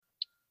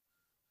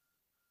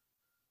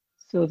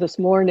So this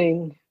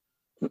morning,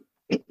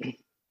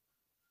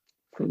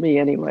 for me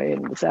anyway,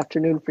 and this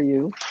afternoon for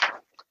you,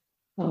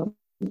 um,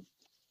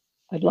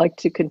 I'd like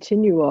to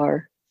continue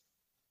our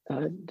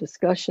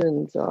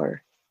discussions,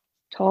 our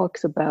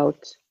talks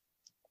about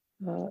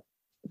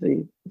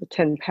the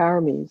 10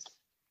 paramis,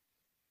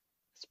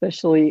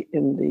 especially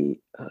in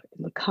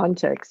the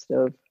context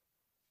of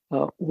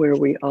where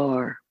we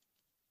are.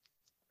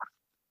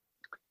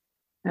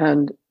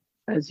 And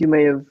as you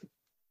may have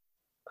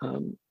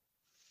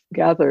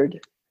gathered,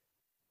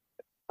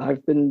 I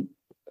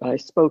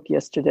spoke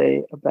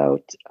yesterday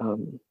about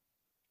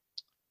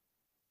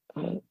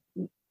the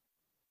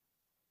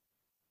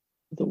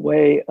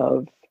way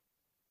of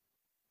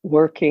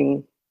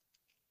working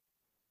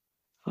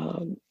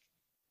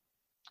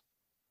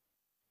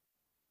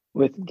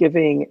with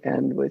giving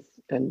and with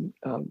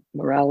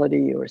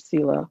morality or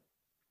sila,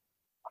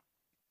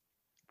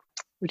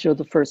 which are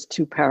the first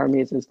two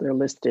paramis as they're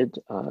listed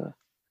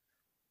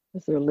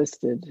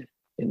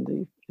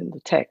in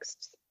the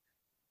texts.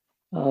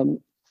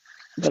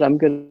 But I'm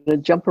going to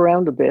jump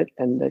around a bit,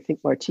 and I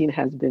think Martine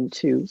has been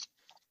too.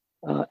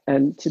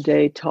 And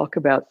today talk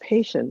about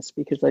patience,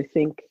 because I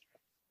think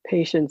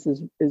patience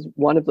is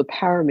one of the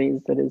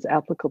paramis that is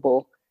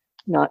applicable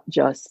not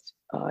just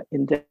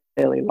in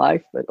daily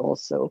life, but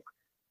also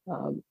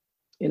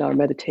in our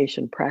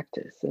meditation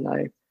practice. And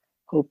I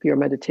hope your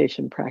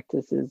meditation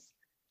practice is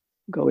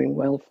going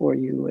well for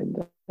you,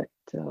 and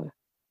that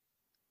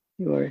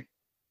you are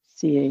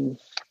seeing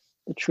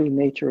the true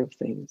nature of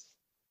things.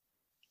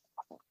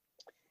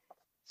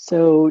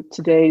 So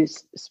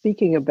today's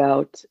speaking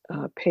about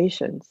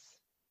patience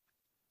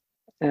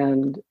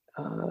and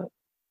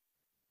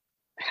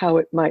how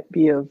it might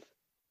be of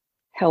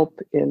help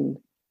in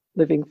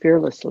living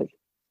fearlessly.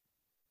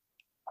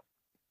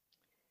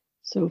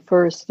 So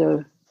first,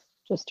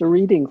 just a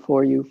reading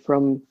for you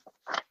from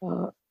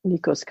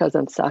Nikos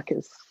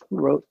Kazantzakis, who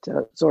wrote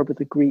Zorba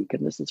the Greek,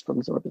 and this is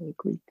from Zorba the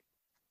Greek.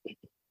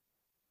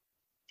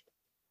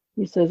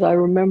 He says, I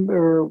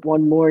remember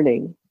one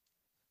morning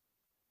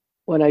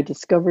when I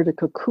discovered a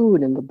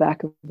cocoon in the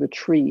back of a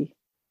tree,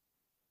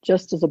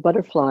 just as a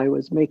butterfly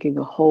was making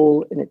a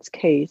hole in its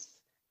case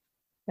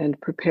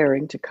and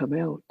preparing to come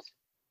out.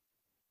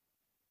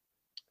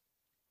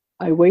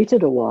 I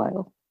waited a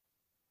while,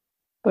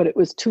 but it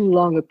was too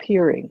long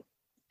appearing,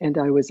 and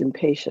I was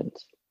impatient.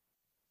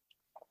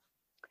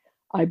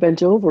 I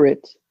bent over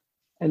it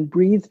and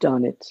breathed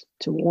on it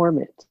to warm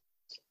it.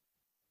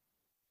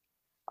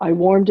 I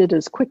warmed it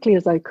as quickly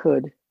as I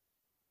could,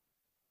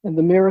 and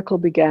the miracle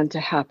began to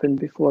happen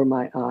before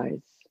my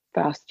eyes,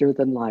 faster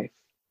than life.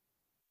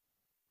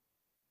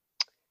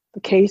 The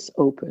case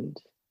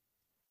opened.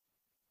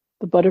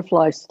 The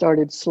butterfly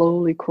started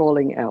slowly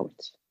crawling out,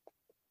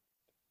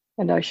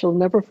 and I shall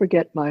never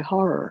forget my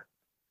horror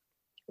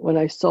when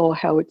I saw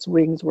how its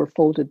wings were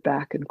folded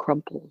back and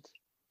crumpled.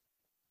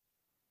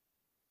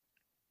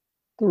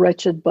 The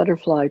wretched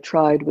butterfly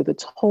tried with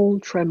its whole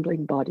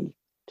trembling body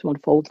to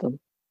unfold them.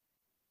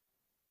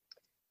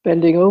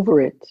 Bending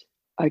over it,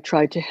 I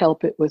tried to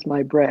help it with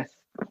my breath.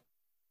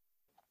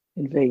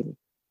 In vain.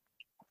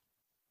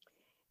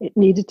 It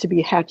needed to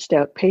be hatched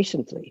out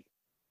patiently,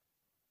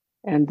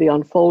 and the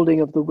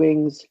unfolding of the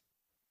wings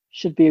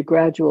should be a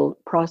gradual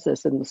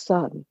process in the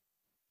sun.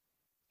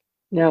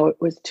 Now it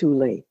was too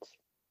late.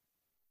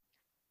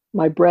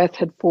 My breath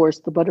had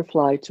forced the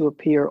butterfly to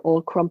appear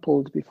all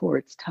crumpled before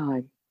its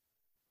time.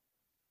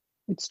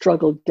 It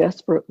struggled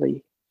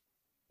desperately,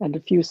 and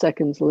a few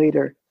seconds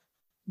later,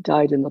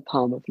 died in the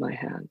palm of my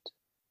hand.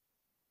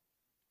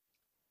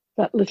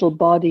 That little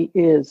body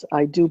is,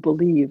 I do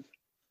believe,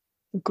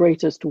 the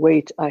greatest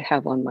weight I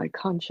have on my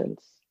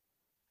conscience.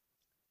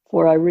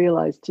 For I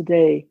realize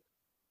today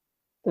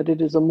that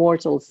it is a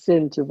mortal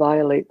sin to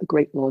violate the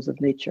great laws of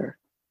nature.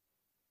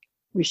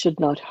 We should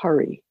not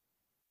hurry.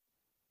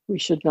 We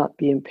should not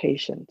be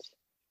impatient.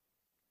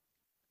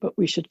 But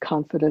we should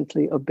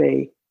confidently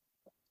obey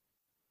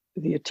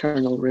the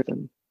eternal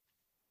rhythm.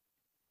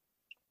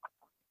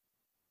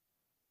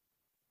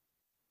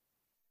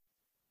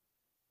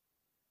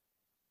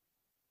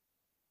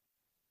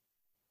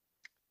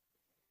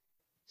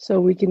 So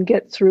we can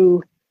get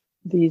through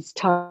these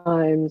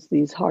times,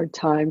 these hard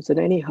times, and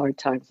any hard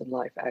times in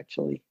life,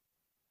 actually,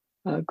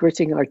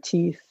 gritting our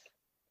teeth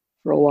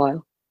for a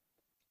while.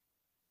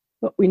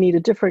 But we need a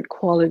different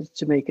quality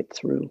to make it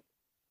through.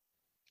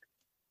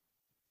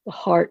 The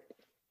heart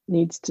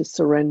needs to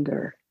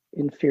surrender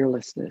in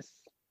fearlessness.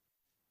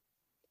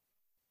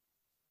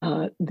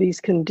 These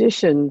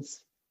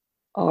conditions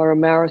are a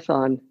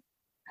marathon,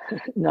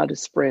 not a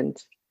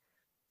sprint.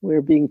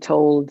 We're being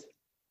told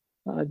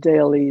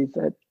daily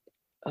that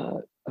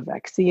a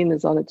vaccine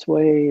is on its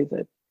way,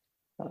 that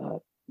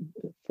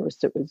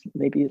first it was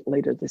maybe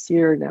later this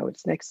year, now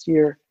it's next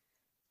year.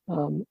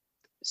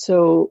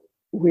 So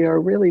we are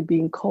really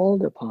being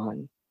called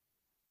upon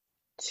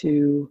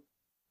to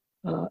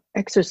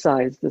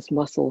exercise this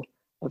muscle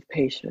of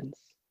patience.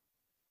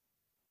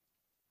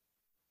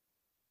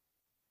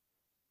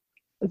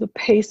 The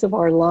pace of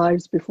our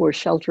lives before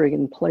sheltering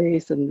in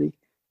place and the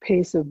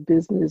pace of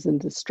business and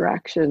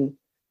distraction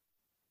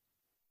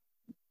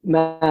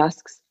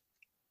masks,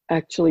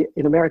 actually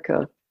in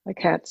America, I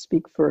can't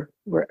speak for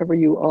wherever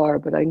you are,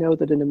 but I know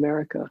that in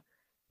America,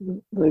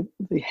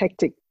 the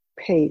hectic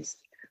pace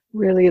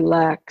really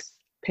lacks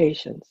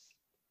patience.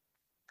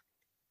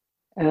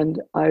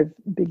 And I'm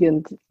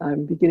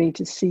beginning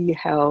to see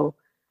how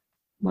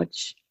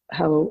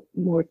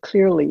more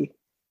clearly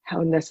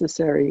how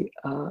necessary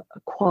a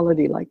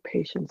quality like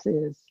patience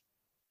is.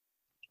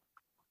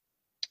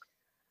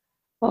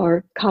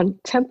 Our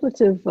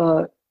contemplative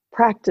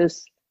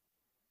practice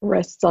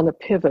rests on a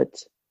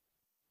pivot.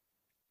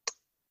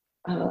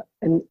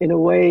 And in a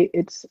way,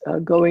 it's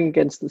going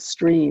against the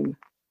stream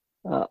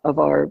of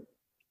our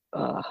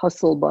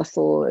hustle,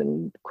 bustle,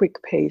 and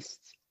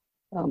quick-paced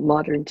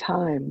modern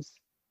times.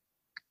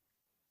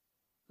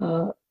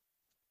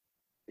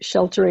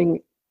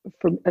 Sheltering,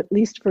 at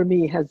least for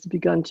me, has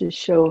begun to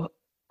show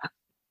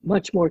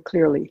much more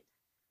clearly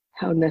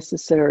how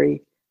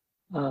necessary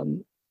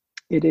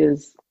it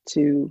is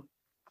to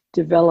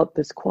develop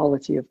this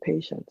quality of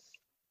patience.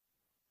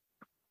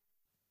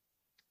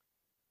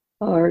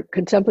 Our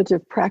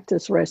contemplative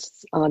practice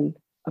rests on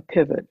a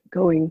pivot,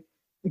 going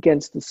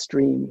against the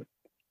stream,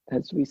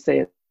 as we say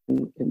it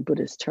in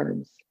Buddhist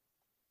terms.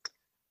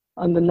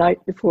 On the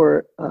night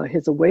before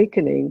his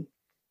awakening,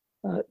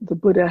 the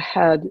Buddha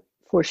had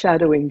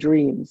foreshadowing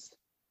dreams.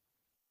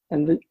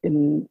 And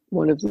in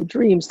one of the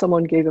dreams,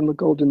 someone gave him a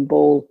golden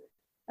bowl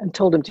and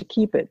told him to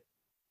keep it.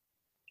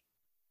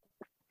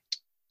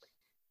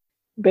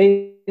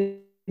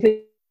 Bathing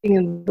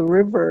in the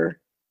river,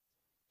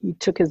 he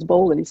took his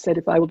bowl and he said,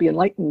 "If I will be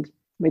enlightened,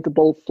 may the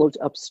bowl float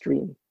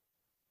upstream."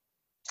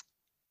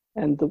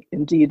 And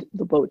indeed,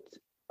 the boat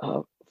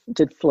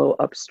did flow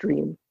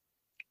upstream.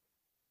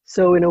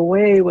 So in a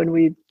way, when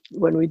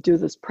we do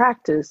this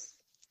practice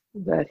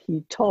that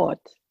he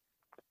taught,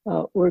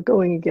 we're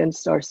going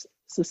against our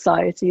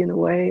society in a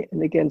way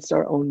and against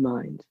our own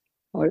mind,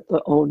 or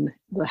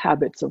the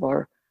habits of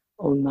our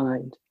own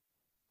mind.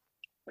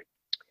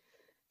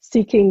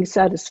 Seeking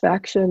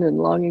satisfaction and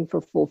longing for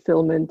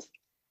fulfillment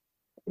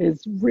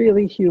is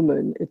really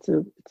human. It's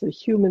a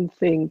human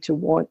thing to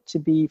want to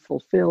be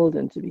fulfilled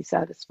and to be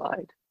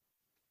satisfied.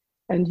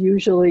 And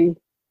usually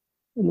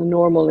in the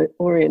normal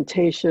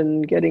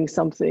orientation, getting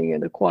something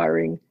and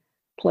acquiring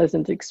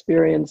pleasant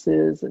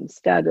experiences and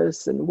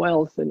status and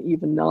wealth and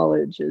even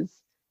knowledge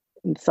is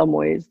in some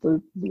ways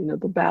the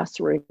brass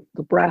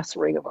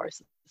ring of our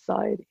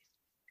society.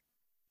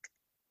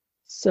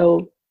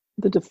 So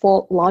the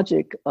default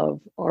logic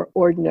of our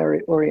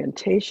ordinary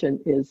orientation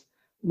is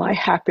my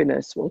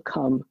happiness will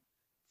come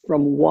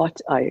from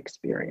what I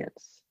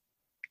experience.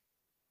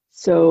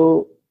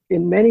 So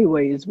in many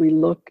ways, we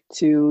look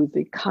to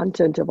the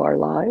content of our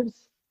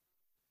lives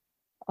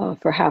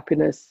for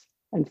happiness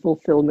and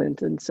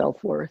fulfillment and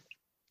self-worth.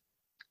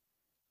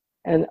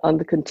 And on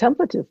the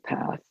contemplative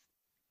path,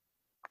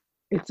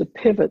 it's a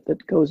pivot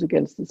that goes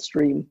against the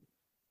stream,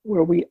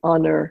 where we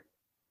honor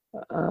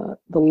the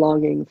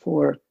longing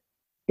for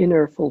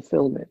inner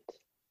fulfillment.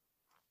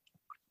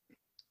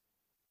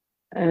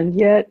 And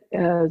yet,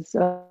 as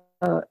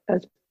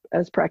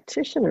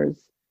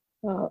practitioners,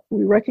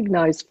 we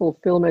recognize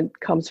fulfillment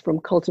comes from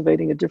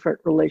cultivating a different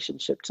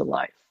relationship to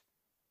life.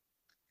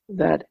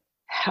 That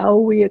how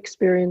we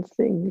experience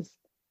things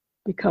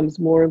becomes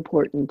more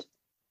important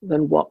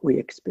than what we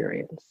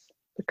experience,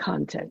 the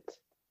content.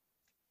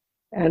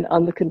 And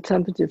on the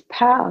contemplative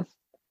path,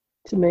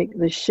 to make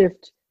the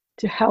shift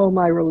to how am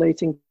I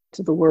relating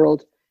to the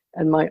world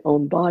and my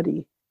own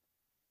body,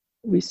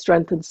 we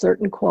strengthen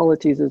certain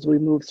qualities as we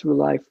move through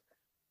life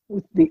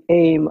with the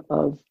aim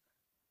of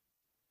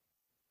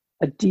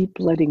a deep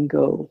letting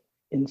go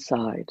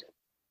inside.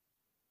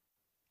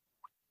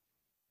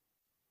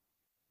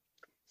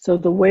 So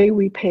the way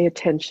we pay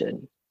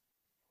attention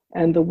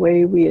and the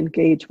way we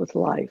engage with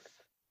life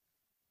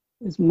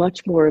is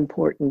much more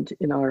important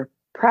in our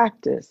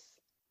practice.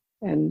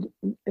 And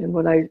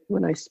when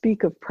I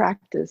speak of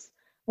practice,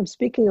 I'm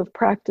speaking of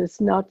practice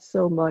not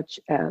so much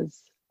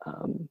as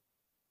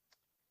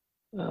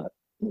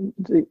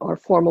our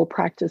formal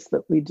practice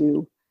that we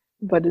do,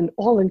 but an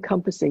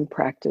all-encompassing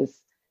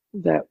practice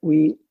that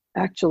we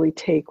actually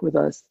take with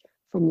us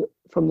from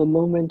the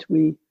moment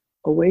we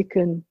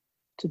awaken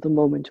to the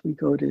moment we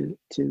go to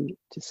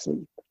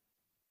sleep.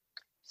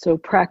 So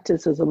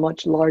practice is in a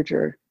much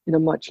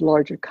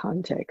larger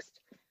context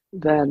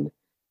than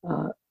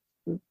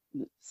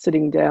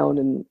sitting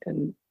down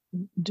and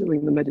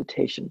doing the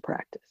meditation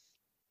practice.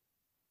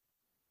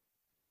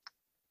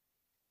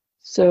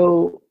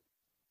 So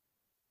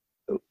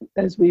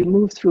as we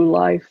move through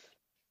life,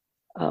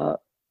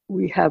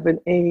 we have an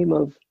aim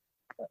of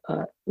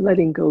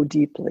letting go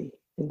deeply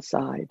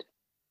inside.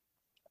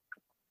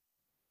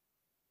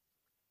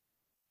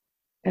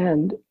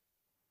 And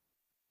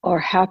our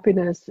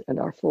happiness and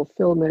our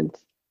fulfillment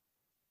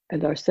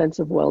and our sense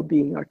of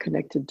well-being are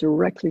connected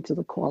directly to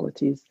the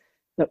qualities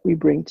that we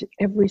bring to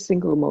every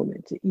single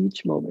moment, to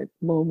each moment,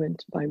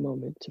 moment by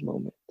moment to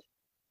moment.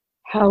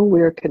 How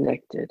we're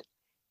connected,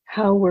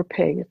 how we're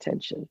paying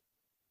attention,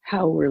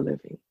 how we're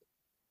living.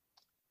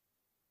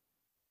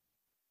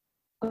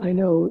 I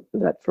know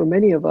that for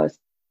many of us,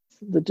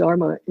 the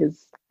Dharma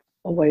is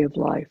a way of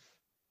life,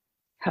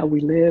 how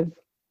we live,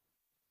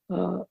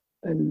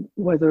 and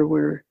whether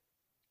we're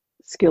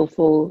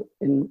skillful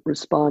in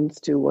response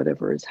to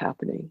whatever is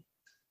happening.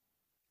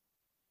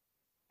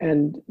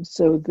 And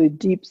so the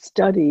deep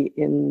study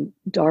in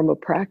Dharma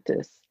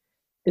practice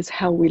is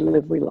how we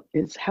live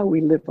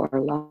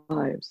our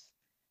lives,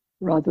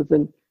 rather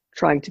than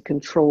trying to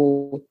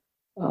control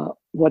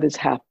what is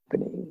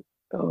happening,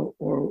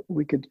 or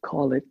we could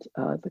call it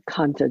the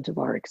content of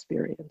our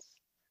experience.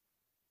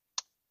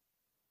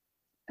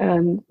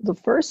 And the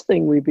first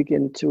thing we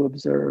begin to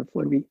observe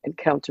when we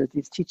encounter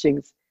these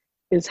teachings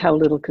is how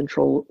little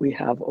control we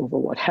have over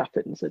what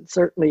happens. And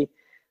certainly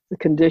the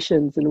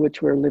conditions in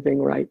which we're living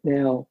right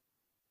now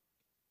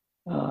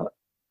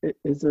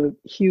is a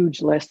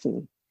huge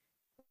lesson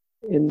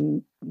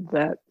in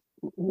that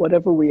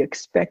whatever we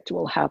expect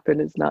will happen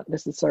is not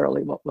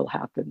necessarily what will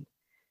happen.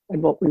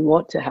 And what we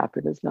want to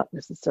happen is not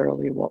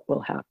necessarily what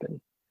will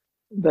happen.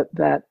 But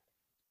that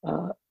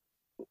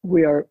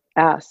we are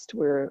asked,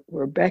 we're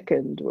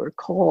beckoned, we're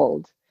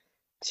called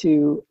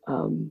to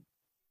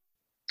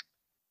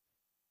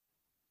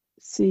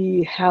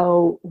see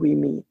how we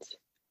meet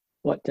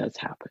what does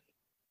happen.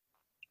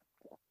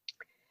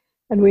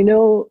 And we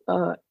know,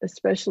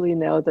 especially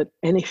now, that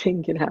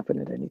anything can happen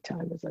at any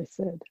time, as I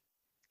said.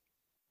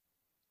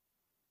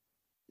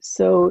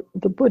 So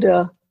the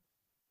Buddha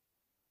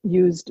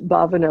used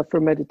bhavana for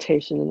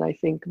meditation, and I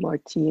think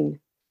Martine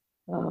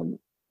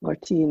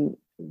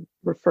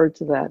referred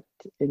to that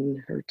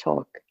in her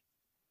talk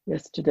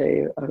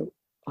yesterday.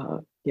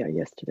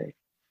 Yesterday.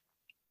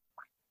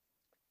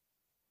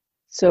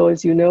 So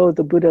as you know,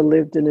 the Buddha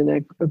lived in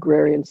an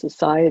agrarian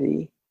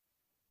society,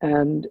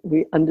 and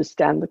we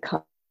understand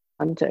the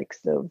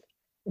context of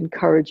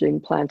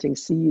encouraging planting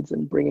seeds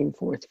and bringing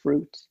forth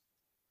fruit.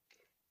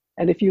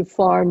 And if you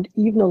farmed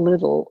even a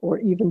little, or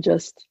even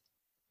just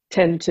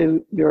tend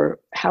to your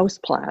house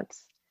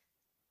plants,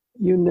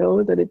 you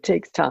know that it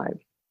takes time,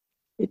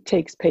 it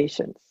takes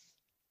patience,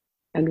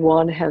 and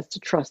one has to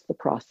trust the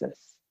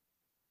process.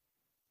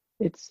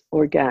 It's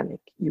organic,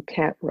 you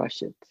can't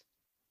rush it.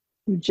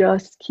 You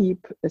just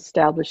keep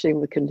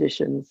establishing the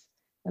conditions,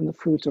 and the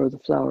fruit or the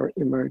flower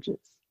emerges.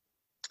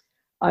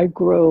 I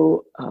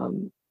grow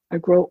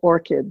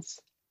orchids.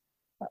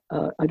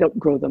 I don't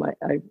grow them.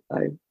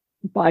 I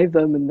buy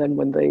them, and then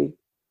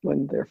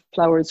when their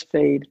flowers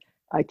fade,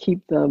 I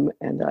keep them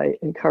and I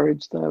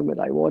encourage them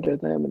and I water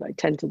them and I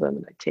tend to them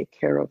and I take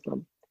care of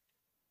them.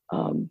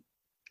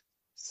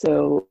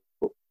 So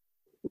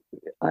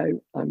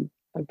I'm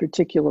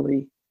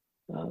particularly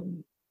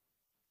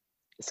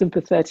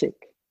sympathetic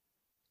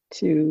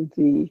to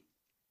the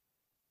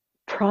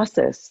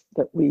process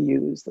that we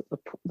use, that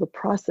the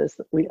process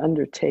that we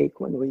undertake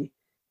when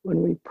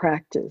we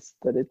practice,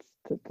 that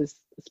this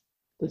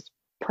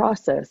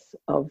process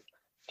of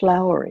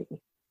flowering,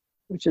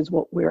 which is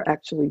what we're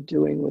actually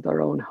doing with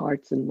our own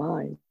hearts and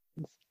minds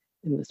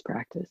in this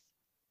practice,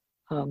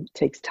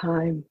 takes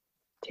time,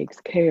 takes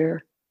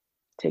care,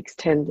 takes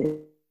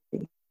tending.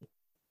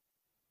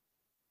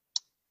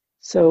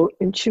 So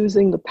in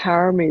choosing the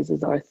paramis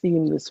as our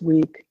theme this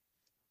week,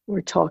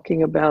 we're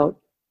talking about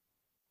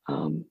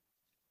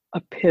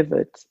a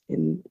pivot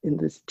in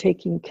this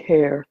taking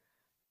care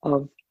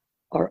of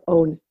our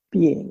own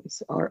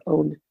beings, our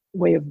own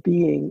way of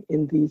being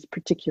in these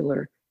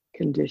particular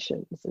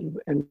conditions.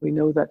 And we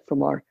know that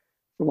from our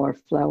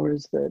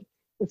flowers, that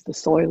if the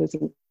soil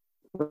isn't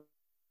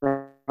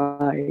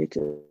right,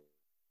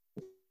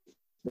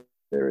 if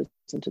there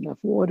isn't enough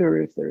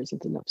water, if there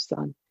isn't enough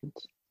sun.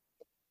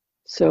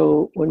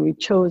 So when we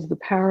chose the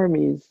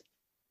paramis,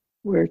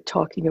 we're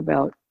talking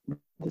about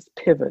this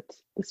pivot,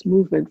 this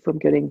movement from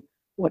getting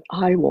what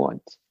I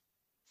want,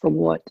 from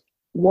what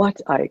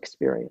I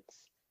experience,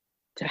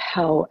 to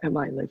how am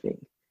I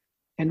living,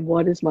 and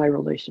what is my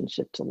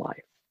relationship to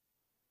life,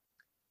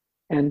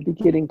 and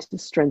beginning to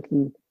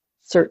strengthen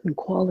certain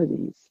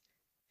qualities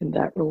in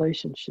that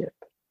relationship.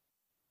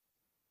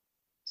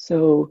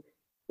 So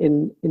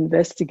in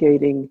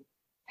investigating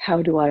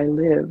how do I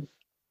live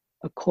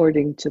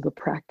according to the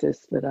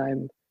practice that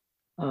I'm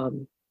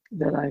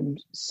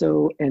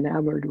so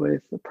enamored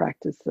with, the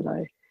practice that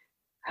I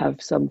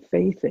have some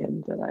faith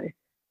in, that I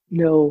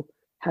know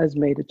has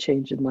made a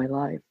change in my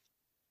life.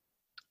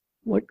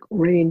 What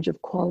range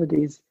of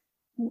qualities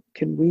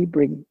can we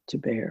bring to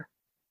bear?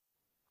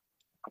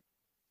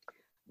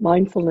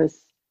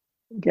 Mindfulness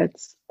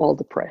gets all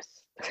the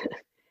press.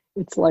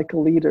 It's like a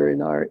leader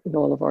in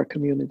all of our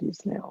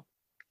communities now,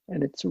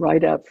 and it's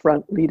right out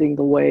front leading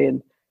the way,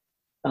 and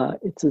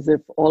it's as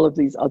if all of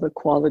these other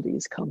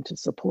qualities come to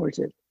support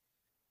it.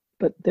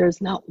 But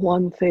there's not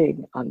one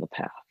thing on the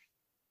path.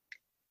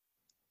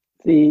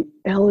 The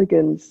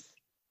elegance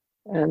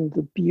and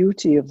the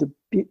beauty of the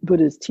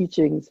Buddha's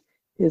teachings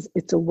is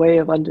it's a way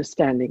of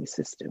understanding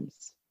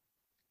systems,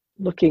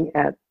 looking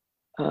at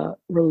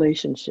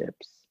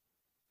relationships.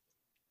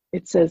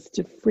 It says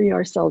to free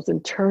ourselves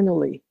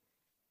internally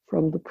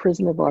from the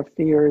prison of our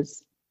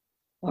fears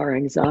our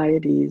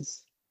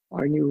anxieties,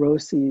 our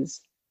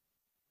neuroses,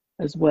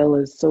 as well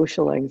as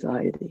social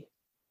anxiety.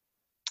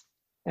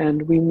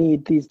 And we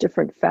need these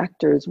different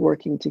factors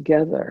working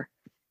together,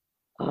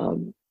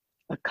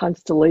 a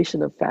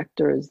constellation of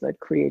factors that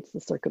creates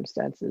the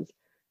circumstances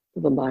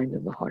for the mind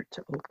and the heart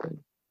to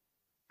open.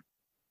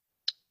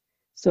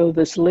 So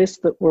this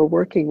list that we're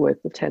working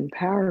with, the 10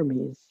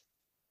 paramis,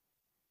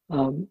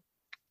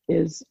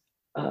 is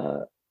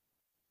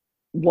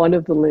one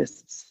of the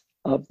lists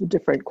of the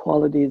different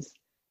qualities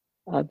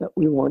that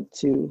we want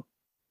to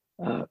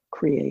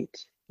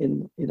create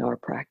in our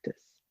practice.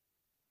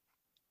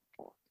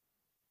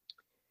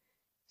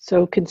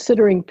 So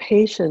considering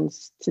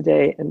patience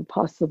today and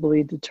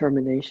possibly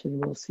determination,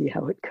 we'll see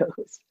how it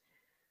goes.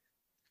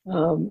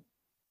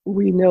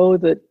 We know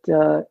that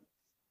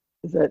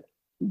that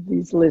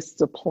these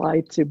lists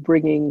apply to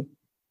bringing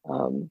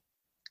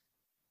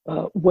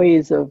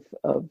ways of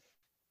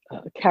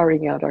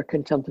carrying out our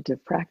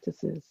contemplative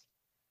practices.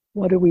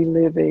 What are we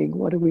living?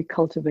 What are we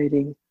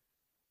cultivating?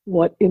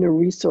 What inner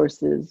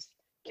resources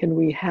can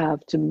we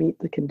have to meet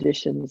the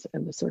conditions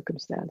and the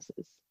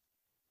circumstances?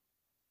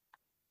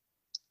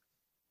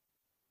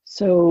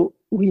 So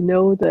we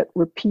know that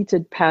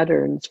repeated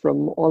patterns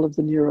from all of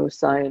the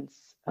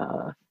neuroscience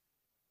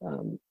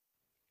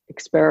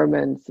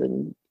experiments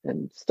and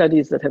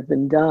studies that have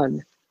been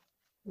done,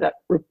 that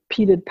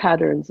repeated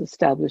patterns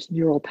establish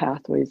neural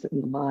pathways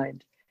in the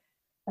mind.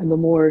 And the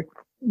more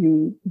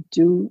you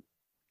do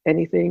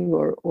anything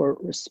or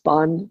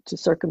respond to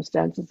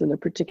circumstances in a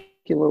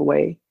particular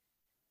way,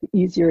 the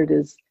easier it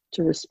is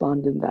to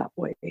respond in that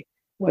way,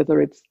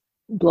 whether it's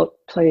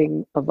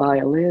playing a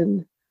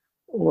violin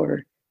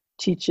or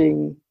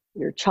teaching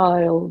your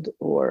child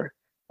or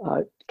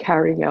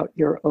carrying out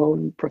your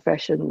own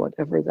profession,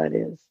 whatever that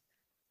is.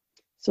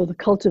 So the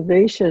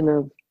cultivation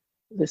of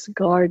this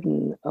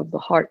garden of the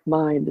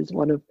heart-mind is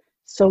one of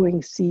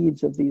sowing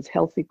seeds of these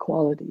healthy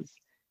qualities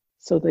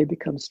so they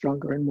become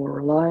stronger and more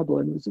reliable.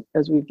 And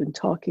as we've been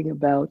talking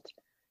about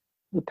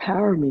the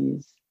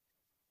paramis,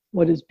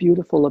 what is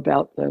beautiful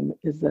about them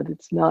is that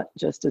it's not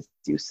just as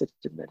you sit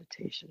in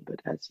meditation,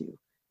 but as you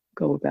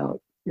go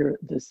about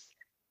this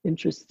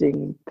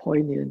interesting,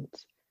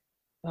 poignant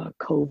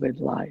COVID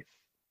life.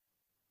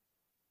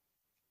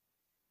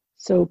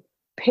 So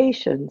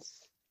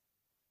patience,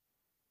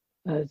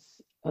 as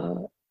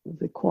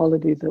the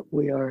quality that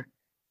we are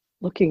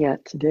looking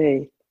at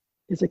today,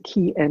 is a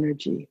key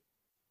energy.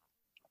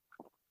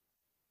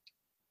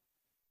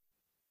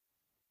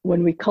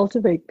 When we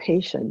cultivate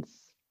patience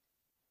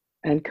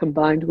and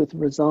combined with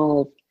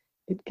resolve,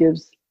 it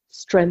gives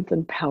strength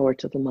and power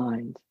to the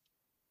mind.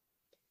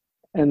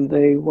 And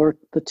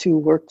the two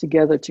work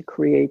together to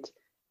create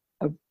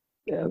a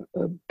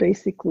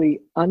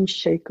basically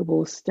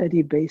unshakable,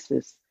 steady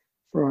basis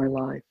for our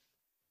life.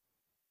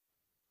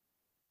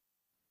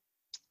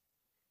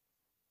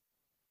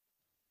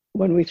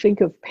 When we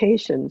think of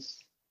patience,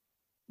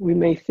 we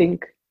may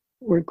think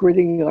we're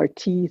gritting our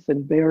teeth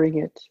and bearing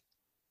it.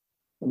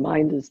 The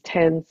mind is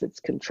tense, it's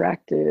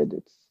contracted,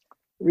 it's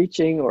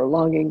reaching or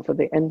longing for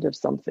the end of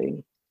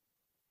something,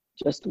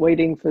 just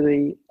waiting for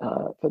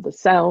the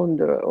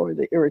sound or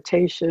the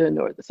irritation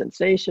or the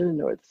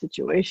sensation or the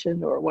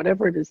situation or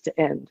whatever it is to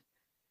end.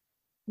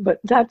 But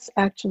that's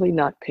actually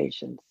not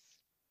patience.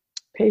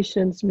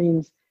 Patience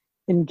means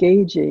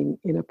engaging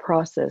in a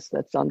process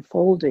that's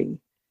unfolding,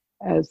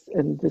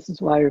 and this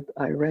is why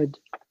I read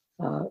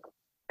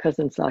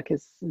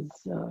Kazantzakis'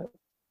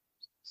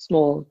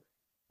 small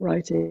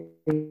writing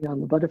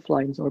on the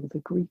butterfly in Zorba the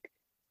Greek.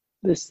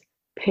 This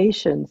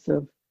patience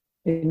of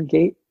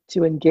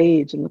to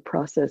engage in the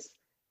process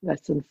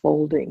that's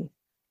unfolding,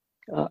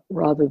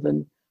 rather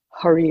than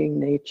hurrying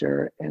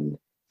nature and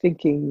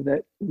thinking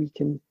that we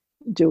can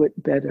do it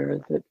better,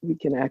 that we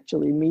can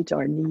actually meet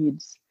our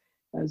needs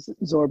as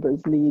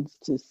Zorba's needs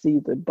to see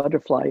the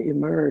butterfly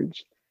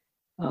emerge.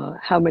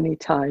 How many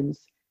times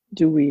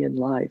do we in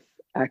life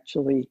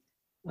actually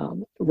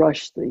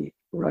rush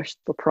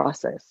the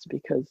process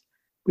because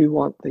we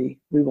want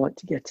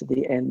to get to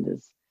the end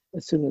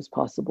as soon as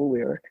possible.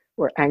 We're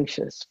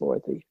anxious for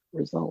the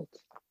result.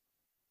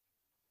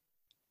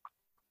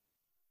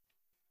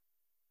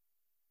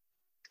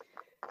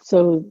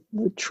 So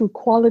the true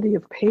quality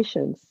of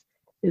patience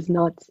is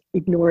not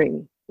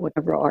ignoring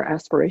whatever our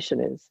aspiration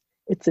is.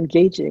 It's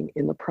engaging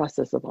in the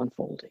process of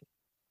unfolding.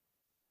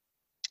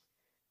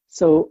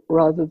 So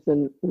rather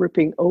than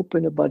ripping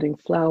open a budding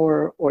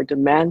flower or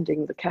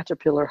demanding the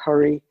caterpillar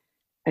hurry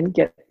and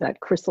get that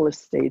chrysalis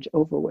stage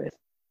over with,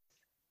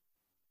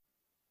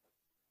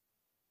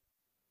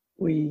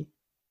 we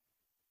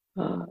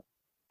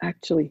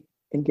actually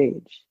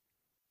engage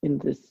in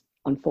this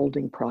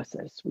unfolding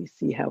process. We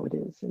see how it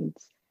is, and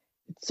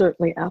it's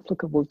certainly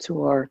applicable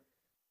to our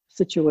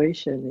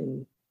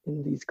situation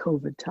in these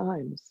COVID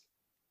times,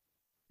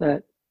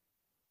 that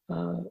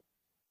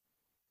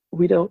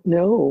we don't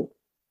know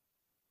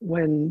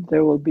when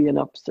there will be an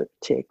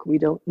uptick. We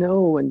don't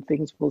know when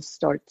things will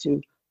start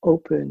to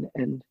open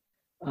and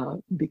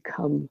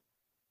become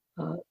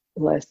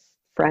less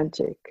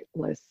frantic,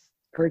 less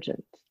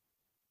urgent.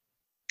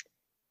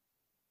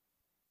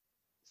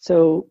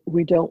 So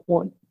we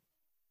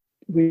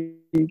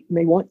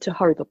may want to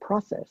hurry the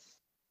process,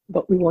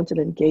 but we want an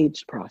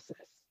engaged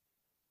process,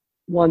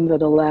 one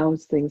that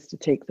allows things to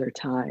take their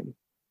time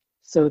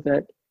so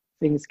that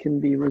things can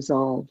be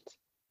resolved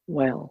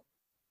well.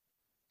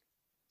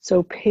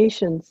 So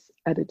patience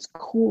at its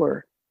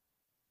core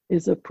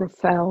is a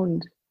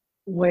profound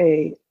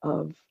way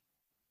of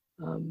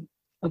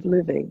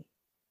living.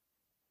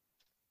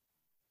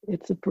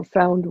 It's a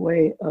profound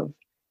way of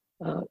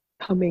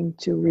coming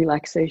to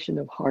relaxation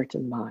of heart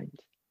and mind.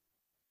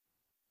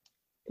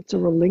 It's a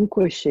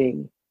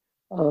relinquishing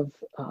of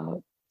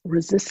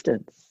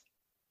resistance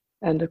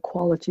and a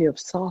quality of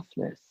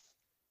softness,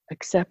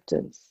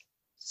 acceptance,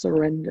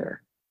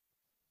 surrender,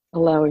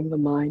 allowing the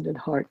mind and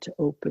heart to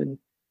open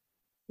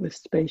with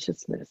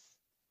spaciousness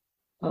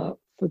for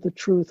the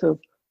truth of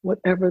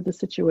whatever the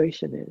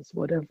situation is,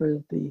 whatever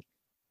the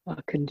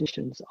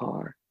conditions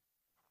are.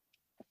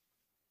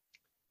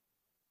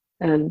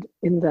 And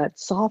in that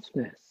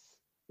softness,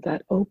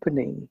 that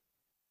opening,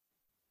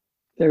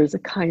 there is a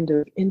kind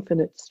of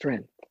infinite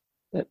strength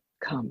that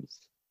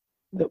comes,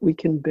 that we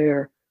can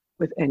bear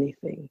with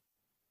anything.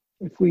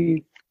 If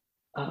we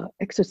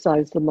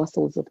exercise the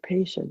muscles of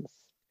patience,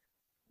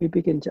 we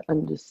begin to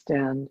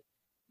understand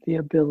the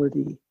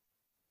ability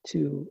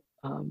to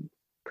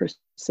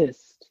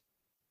persist,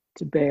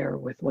 to bear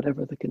with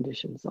whatever the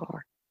conditions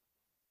are.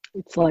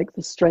 It's like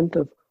the strength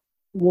of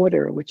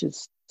water, which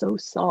is so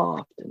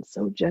soft and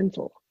so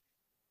gentle.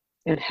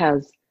 It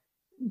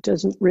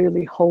doesn't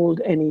really hold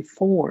any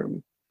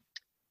form,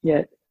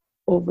 yet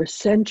over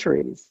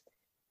centuries,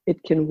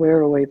 it can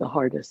wear away the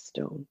hardest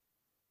stone.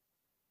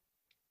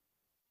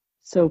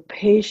 So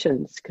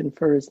patience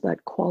confers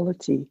that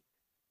quality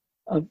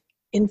of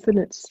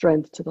infinite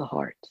strength to the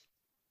heart.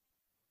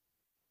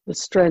 The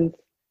strength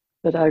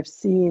that I've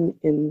seen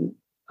in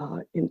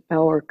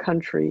our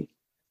country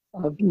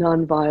of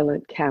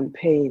nonviolent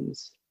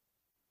campaigns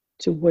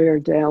to wear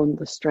down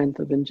the strength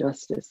of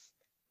injustice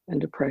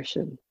and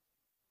oppression.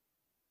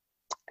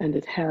 And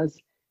it has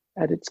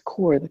at its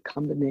core the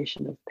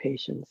combination of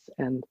patience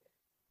and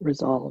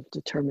resolve,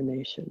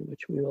 determination,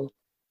 which we will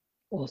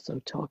also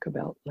talk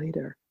about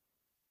later.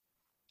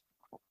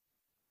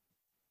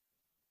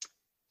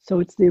 So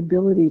it's the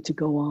ability to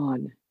go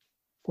on,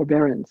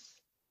 forbearance,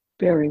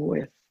 bearing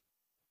with.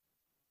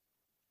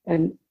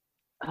 And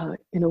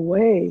in a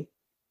way,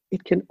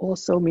 it can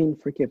also mean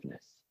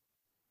forgiveness.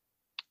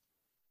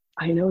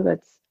 I know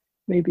that's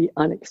maybe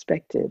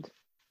unexpected,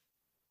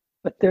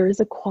 but there is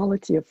a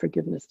quality of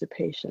forgiveness to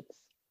patience.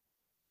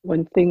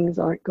 When things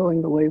aren't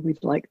going the way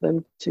we'd like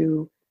them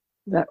to,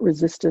 that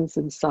resistance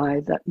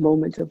inside, that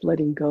moment of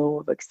letting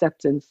go, of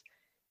acceptance,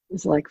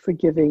 is like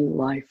forgiving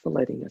life for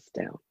letting us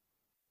down.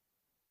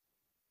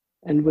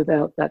 And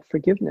without that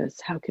forgiveness,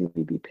 how can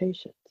we be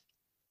patient?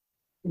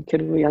 And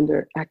can we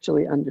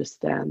actually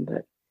understand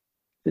that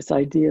this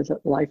idea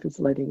that life is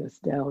letting us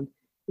down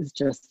is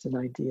just an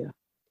idea?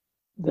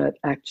 That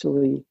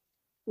actually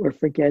we're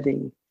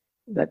forgetting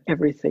that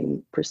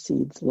everything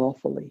proceeds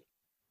lawfully.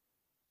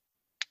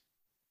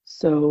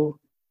 So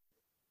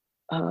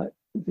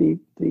the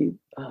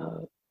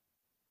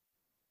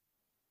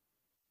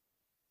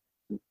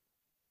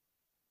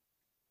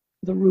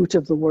root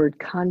of the word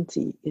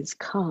Khanti is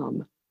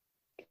calm,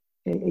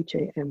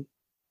 K-H-A-M.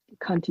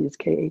 Khanti is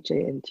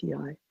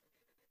K-H-A-N-T-I.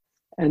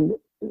 And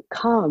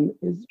calm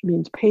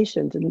means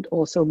patient and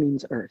also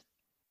means earth.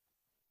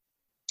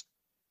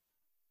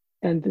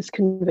 And this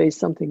conveys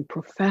something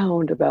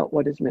profound about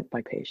what is meant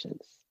by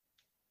patience.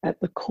 At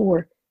the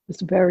core,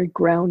 this very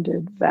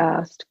grounded,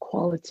 vast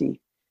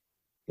quality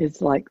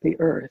is like the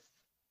earth.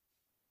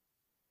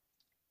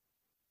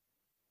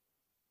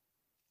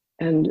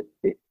 And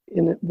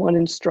in one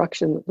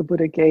instruction that the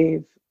Buddha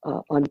gave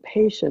on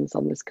patience,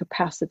 on this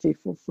capacity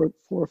for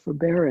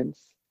forbearance,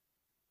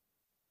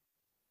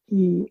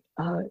 he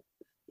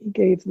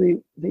gave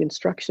the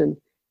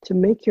instruction to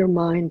make your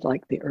mind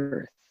like the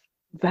earth,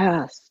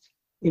 vast,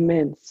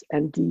 immense,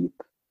 and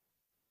deep.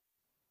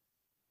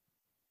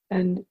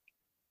 And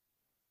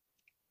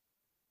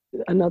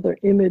another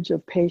image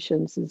of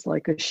patience is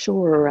like a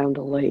shore around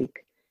a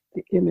lake,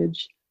 the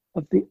image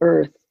of the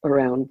earth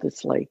around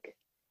this lake.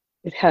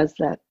 It has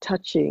that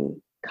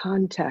touching,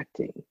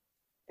 contacting,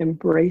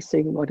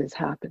 embracing what is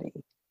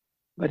happening,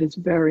 but it's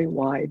very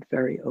wide,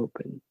 very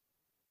open.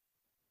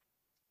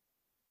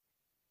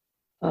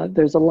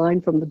 There's a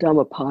line from the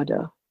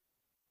Dhammapada,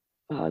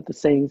 the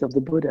sayings of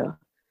the Buddha,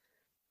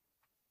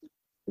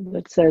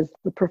 that says,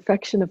 the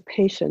perfection of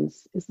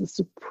patience is the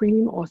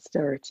supreme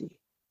austerity,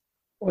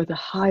 or the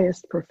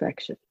highest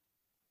perfection.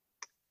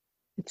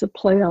 It's a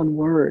play on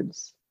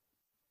words.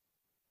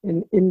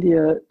 In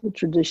India,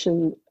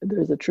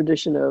 there's a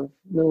tradition of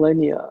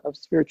millennia of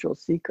spiritual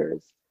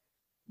seekers.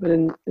 But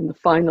in the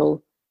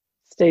final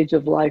stage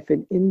of life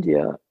in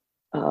India,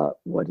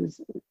 what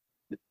is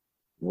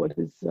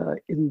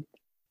in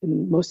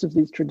most of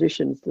these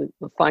traditions,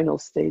 the final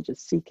stage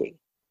is seeking.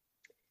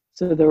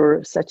 So there were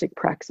ascetic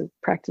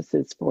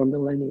practices for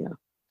millennia.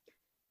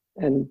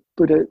 And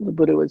the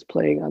Buddha was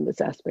playing on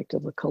this aspect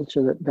of the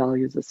culture that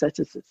values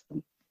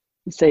asceticism.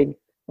 He's saying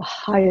the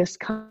highest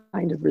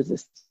kind of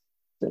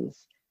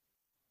resistance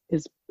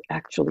is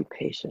actually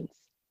patience.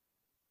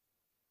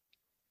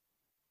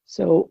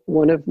 So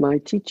one of my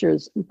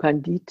teachers, U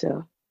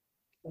Pandita,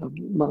 a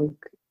monk,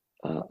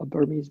 a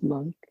Burmese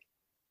monk,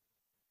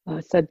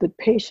 said that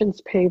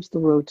patience paves the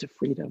road to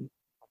freedom.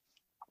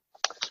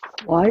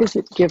 Why is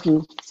it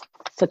given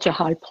such a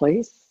high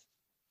place?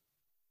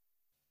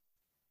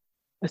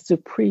 A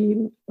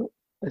supreme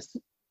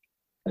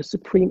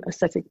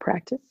ascetic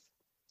practice.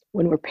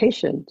 When we're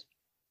patient,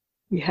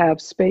 we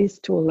have space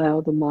to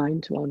allow the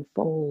mind to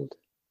unfold,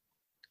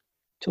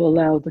 to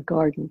allow the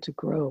garden to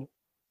grow.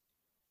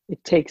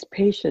 It takes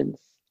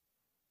patience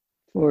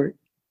for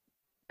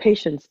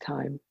patience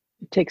time.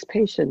 It takes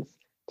patience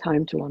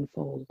time to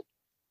unfold.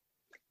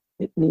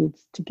 It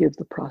needs to give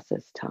the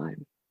process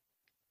time.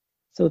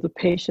 So the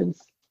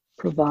patience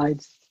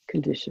provides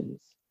conditions.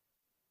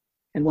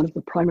 And one of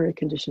the primary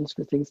conditions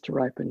for things to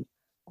ripen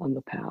on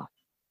the path.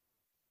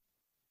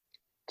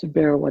 To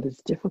bear what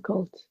is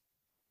difficult,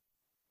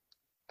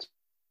 to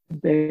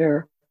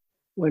bear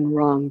when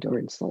wronged or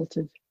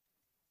insulted.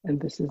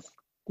 And this is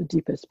the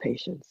deepest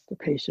patience, the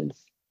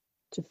patience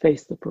to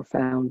face the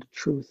profound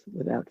truth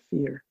without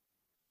fear.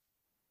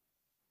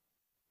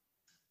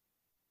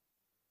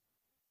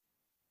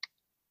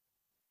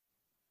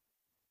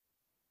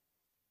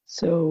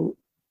 So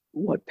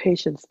what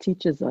patience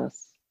teaches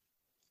us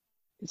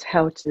is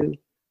how to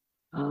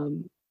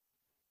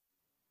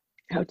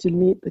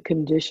meet the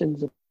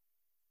conditions of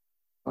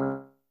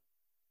our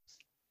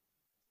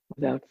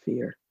without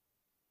fear.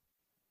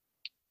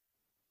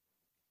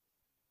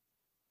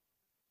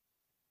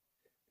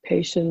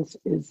 Patience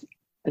is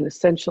an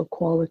essential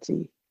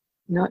quality,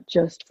 not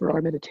just for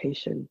our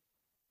meditation,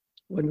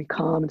 when we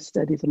calm and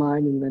steady the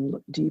mind and then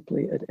look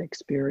deeply at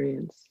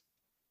experience.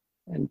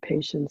 And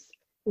patience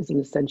is an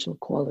essential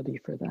quality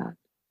for that.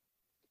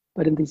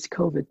 But in these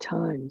COVID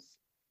times,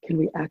 can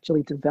we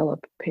actually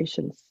develop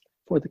patience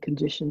for the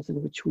conditions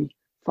in which we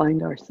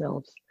find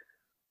ourselves,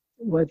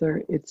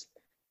 whether it's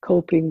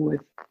coping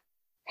with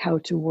how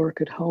to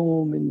work at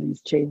home in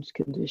these changed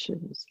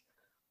conditions,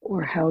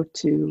 or how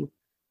to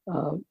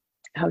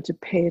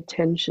pay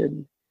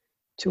attention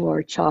to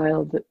our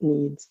child that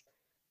needs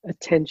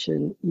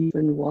attention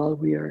even while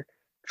we are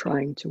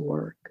trying to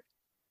work,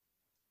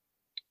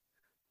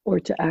 or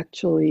to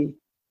actually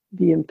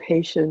be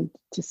impatient,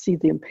 to see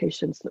the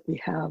impatience that we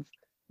have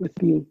with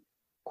being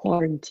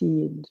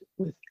quarantined,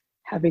 with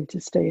having to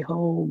stay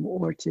home,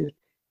 or to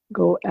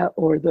go out,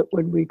 or that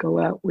when we go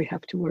out we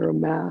have to wear a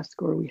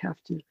mask, or we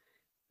have to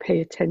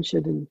pay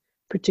attention in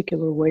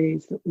particular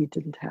ways that we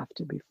didn't have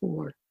to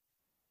before.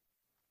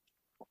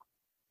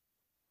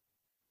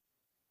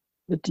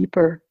 The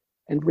deeper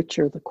and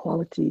richer the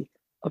quality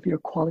of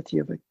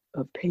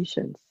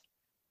patience,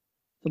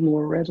 the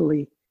more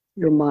readily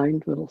your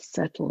mind will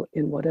settle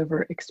in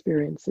whatever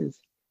experiences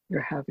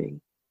you're having.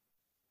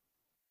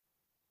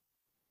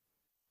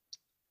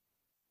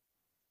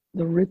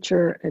 The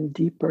richer and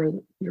deeper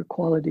your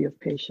quality of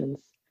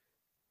patience,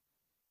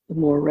 the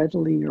more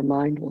readily your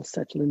mind will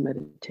settle in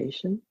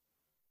meditation,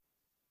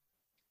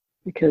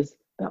 because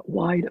that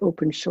wide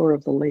open shore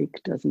of the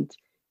lake doesn't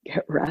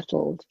get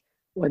rattled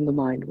when the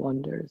mind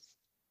wanders.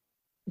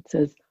 It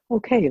says,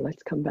 okay,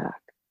 let's come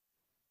back.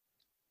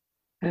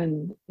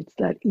 And it's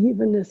that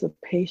evenness of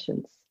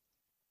patience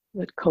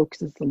that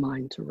coaxes the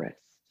mind to rest.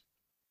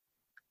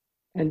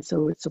 And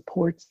so it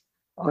supports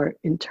our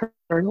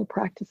internal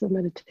practice of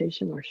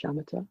meditation, or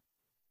shamatha.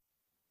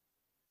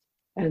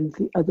 And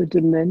the other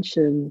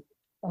dimension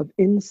of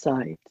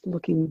insight,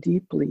 looking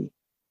deeply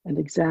and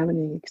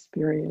examining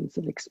experience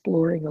and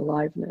exploring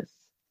aliveness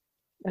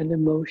and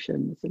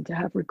emotions, and to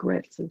have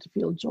regrets and to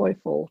feel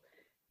joyful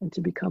and to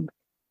become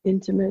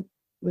intimate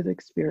with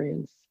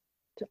experience,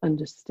 to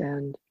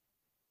understand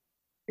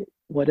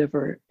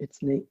whatever its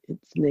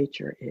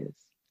nature is.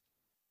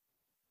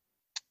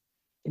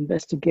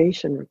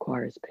 Investigation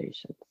requires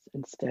patience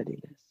and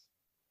steadiness.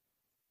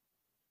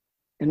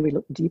 And we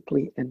look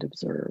deeply and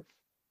observe,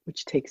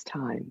 which takes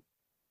time.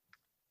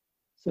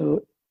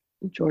 So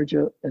as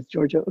Georgia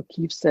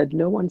O'Keeffe said,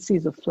 no one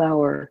sees a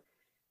flower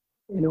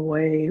in a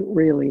way,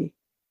 really,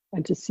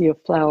 and to see a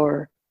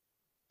flower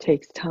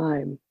takes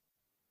time,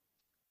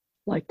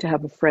 like to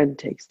have a friend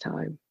takes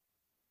time.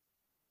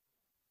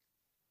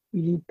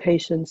 We need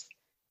patience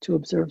to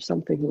observe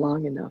something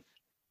long enough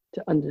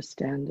to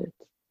understand it.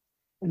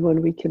 And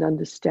when we can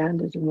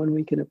understand it, and when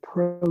we can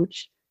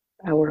approach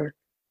our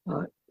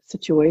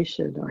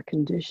situation, our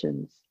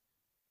conditions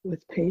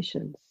with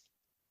patience,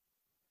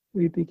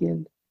 we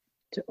begin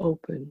to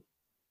open.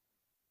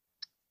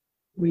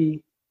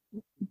 We,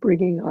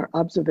 bringing our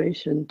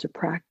observation to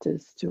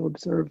practice, to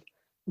observe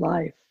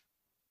life,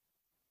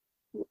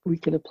 we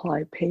can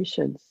apply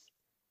patience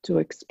to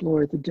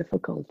explore the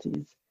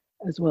difficulties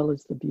as well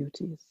as the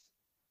beauties.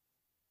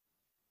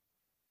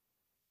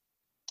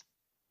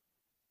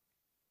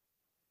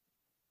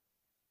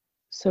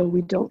 So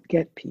we don't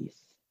get peace.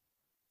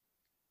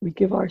 We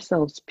give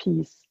ourselves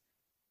peace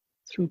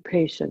through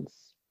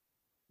patience,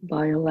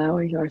 by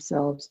allowing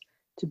ourselves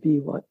to be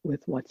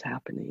with what's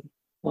happening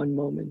one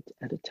moment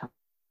at a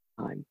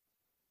time.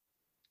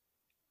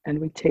 And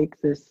we take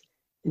this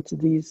into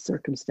these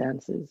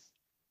circumstances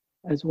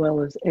as well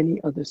as any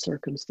other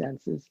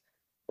circumstances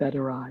that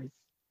arise.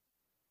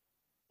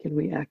 Can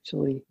we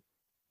actually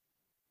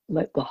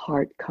let the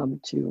heart come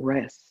to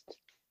rest,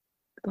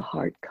 the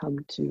heart come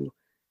to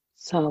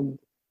some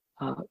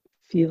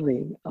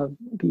feeling of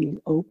being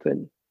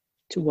open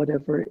to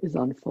whatever is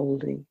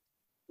unfolding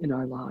in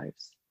our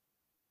lives?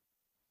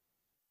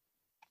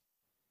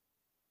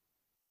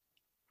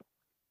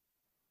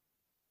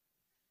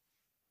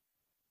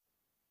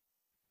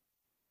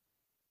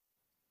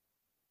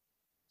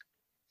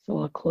 So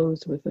I'll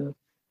close with a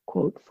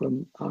quote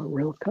from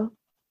Rilke.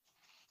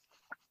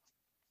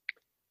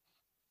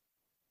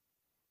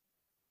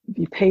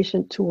 Be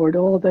patient toward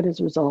all that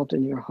is resolved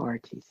in your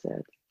heart, he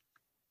said,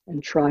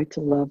 and try to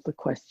love the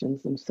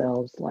questions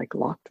themselves like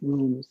locked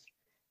rooms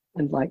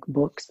and like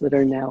books that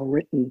are now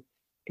written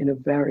in a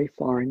very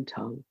foreign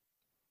tongue.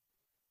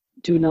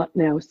 Do not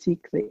now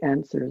seek the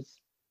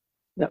answers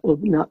that will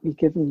not be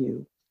given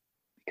you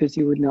because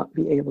you would not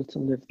be able to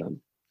live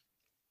them.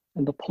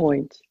 And the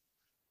point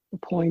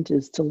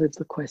is to live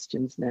the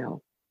questions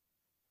now.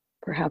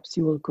 Perhaps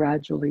you will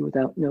gradually,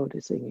 without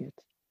noticing it,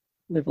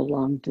 live a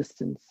long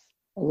distant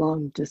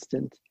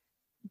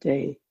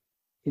day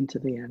into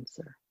the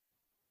answer.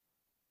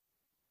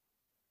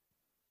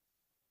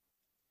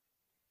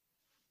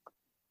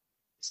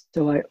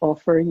 So I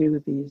offer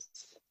you these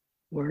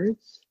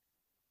words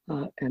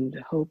and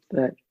hope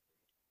that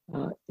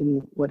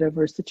in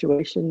whatever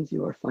situations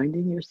you are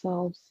finding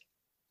yourselves,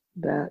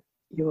 that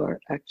you are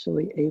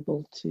actually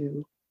able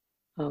to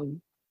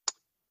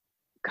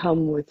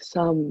come with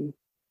some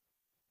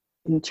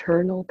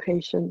internal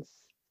patience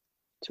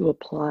to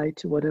apply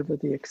to whatever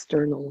the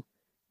external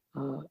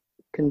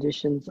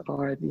conditions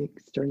are, the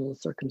external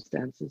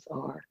circumstances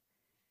are,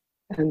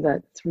 and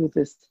that through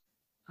this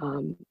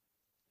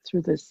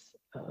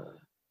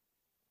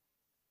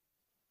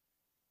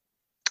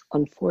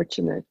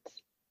unfortunate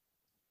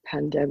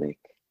pandemic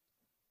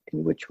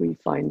in which we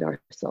find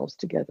ourselves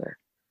together,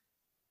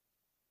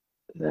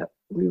 that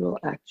we will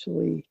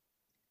actually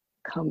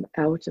come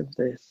out of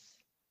this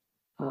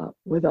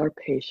with our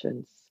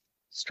patience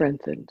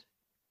strengthened,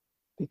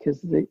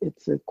 because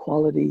it's a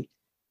quality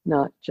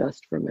not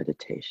just for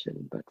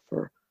meditation, but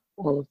for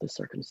all of the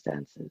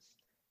circumstances,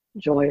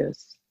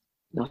 joyous,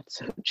 not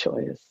so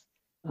joyous,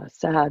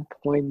 sad,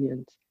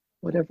 poignant,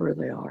 whatever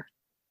they are.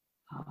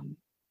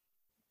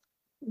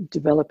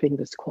 Developing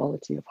this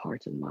quality of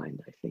heart and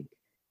mind, I think,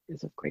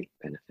 is of great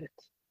benefit.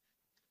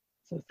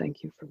 So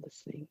thank you for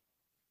listening.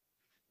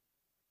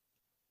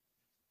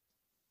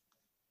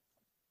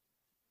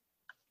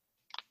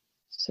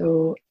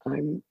 So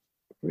I'm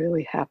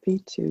really happy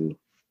to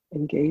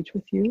engage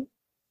with you.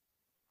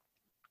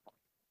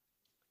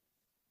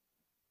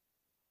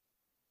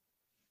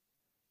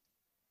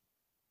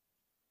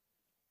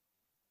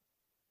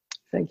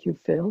 Thank you,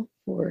 Phil,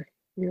 for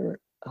your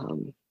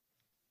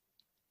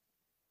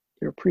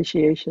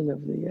appreciation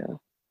of the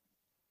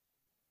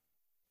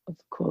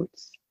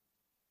quotes.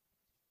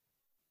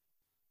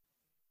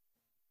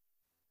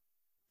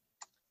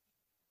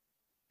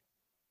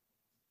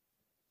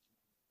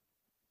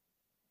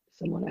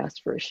 Someone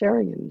asked for a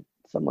sharing, and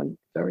someone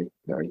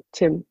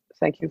Tim,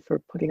 thank you for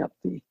putting up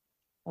the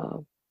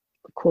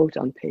quote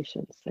on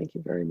patience. Thank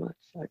you very much.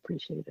 I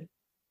appreciate it.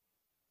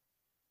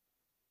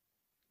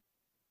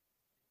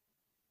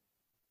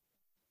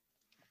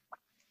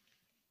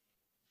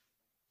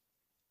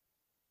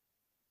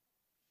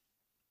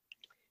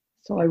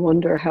 So I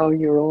wonder how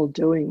you're all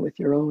doing with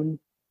your own,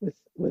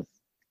 with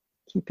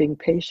keeping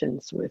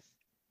patience, with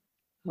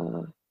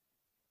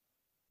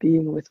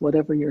being with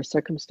whatever your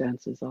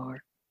circumstances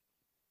are.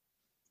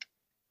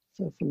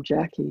 So from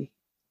Jackie,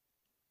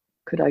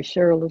 could I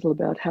share a little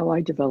about how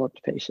I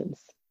developed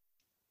patience?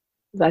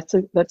 That's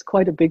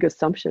quite a big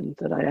assumption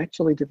that I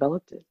actually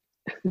developed it.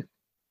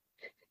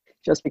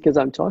 Just because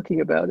I'm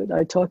talking about it,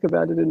 I talk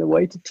about it in a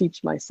way to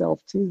teach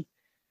myself too.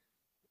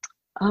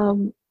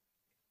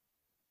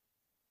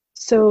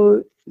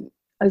 So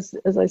as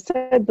I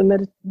said,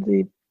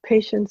 the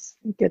patience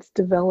gets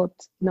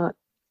developed not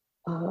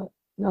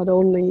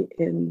only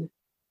in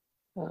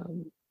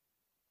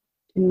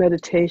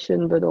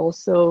meditation, but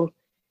also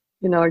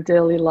in our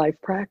daily life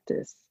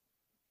practice.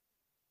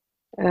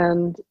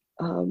 And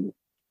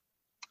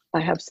I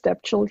have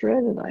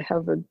stepchildren, and I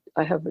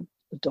have a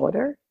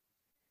daughter,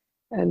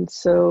 and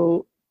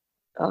so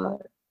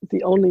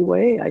the only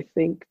way I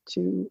think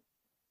to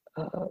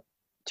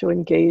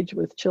engage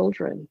with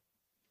children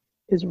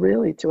is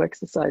really to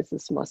exercise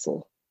this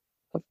muscle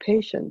of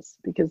patience,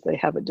 because they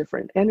have a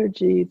different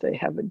energy, they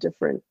have a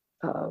different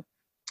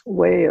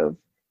way of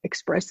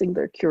expressing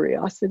their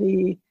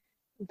curiosity,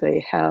 they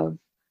have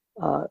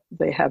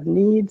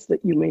needs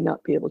that you may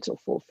not be able to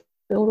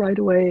fulfill right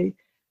away.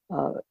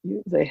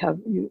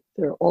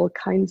 There are all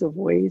kinds of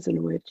ways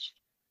in which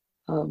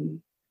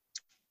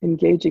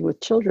engaging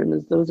with children,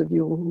 as those of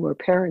you who are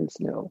parents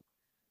know,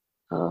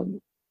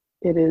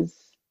 it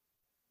is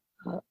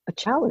a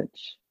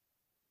challenge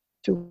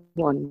to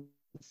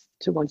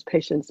one's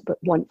patience, but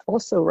one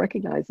also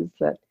recognizes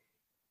that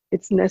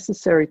it's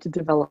necessary to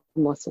develop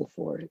muscle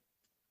for it.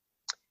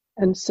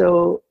 And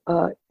so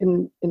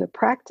in a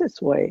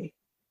practice way,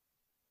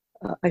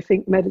 I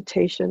think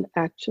meditation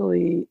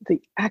actually, the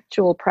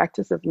actual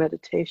practice of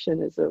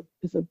meditation is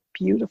a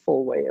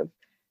beautiful way of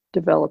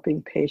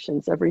developing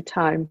patience. Every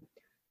time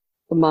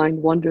the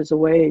mind wanders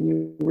away and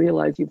you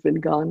realize you've been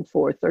gone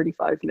for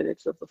 35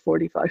 minutes of the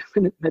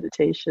 45-minute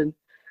meditation,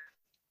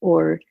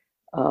 or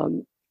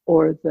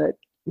that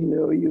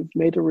you've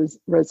made a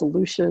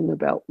resolution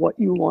about what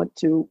you want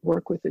to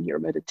work with in your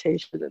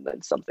meditation, and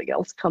then something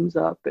else comes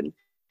up and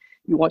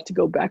you want to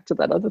go back to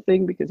that other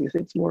thing because you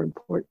think it's more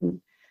important.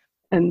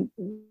 And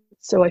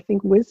so I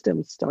think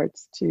wisdom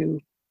starts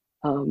to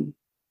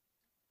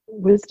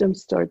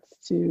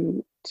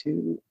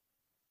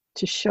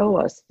show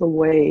us the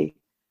way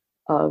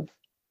of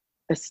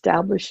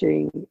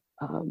establishing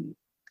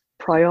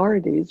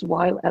priorities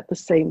while at the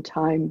same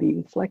time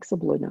being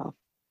flexible enough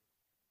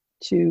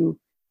to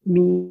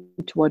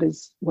meet what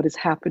is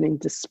happening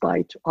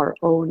despite our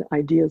own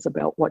ideas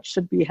about what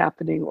should be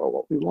happening or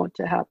what we want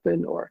to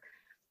happen, or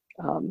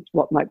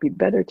what might be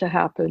better to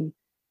happen.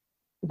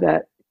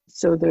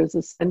 So there's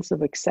a sense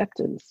of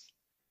acceptance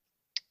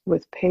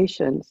with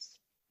patience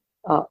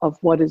of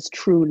what is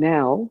true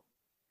now.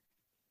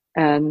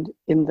 And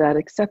in that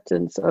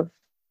acceptance of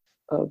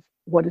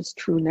what is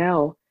true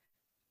now,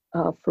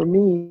 for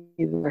me,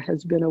 there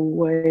has been a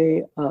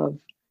way of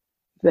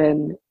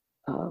then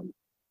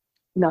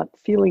not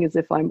feeling as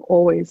if I'm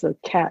always a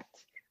cat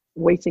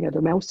waiting at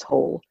a mouse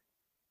hole,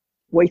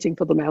 waiting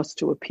for the mouse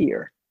to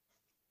appear.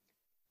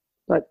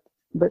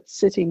 But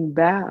sitting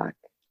back,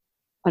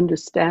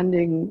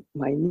 understanding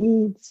my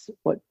needs,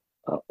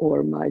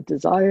 or my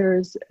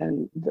desires,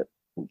 and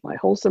my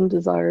wholesome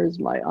desires,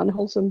 my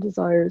unwholesome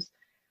desires,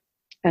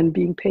 and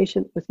being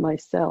patient with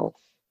myself,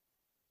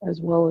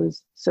 as well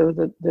as, so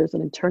that there's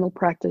an internal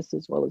practice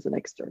as well as an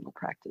external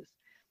practice.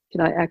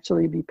 Can I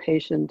actually be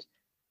patient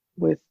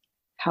with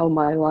how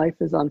my life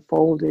is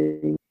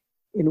unfolding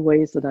in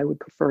ways that I would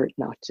prefer it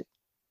not to?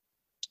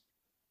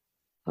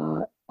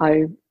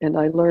 I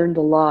learned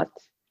a lot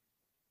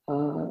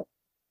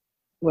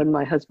when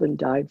my husband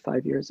died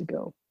 5 years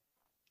ago.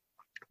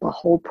 The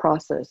whole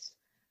process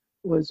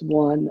was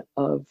one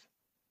of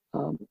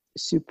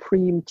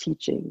supreme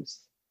teachings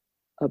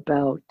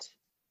about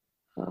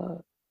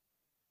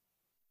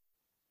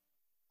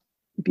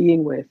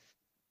being with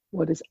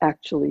what is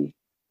actually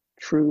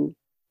true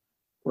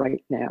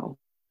right now.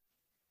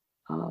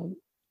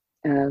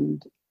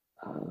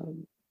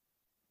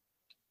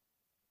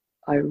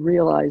 I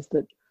realized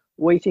that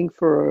waiting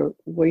for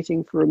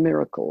a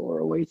miracle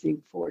or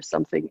waiting for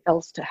something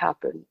else to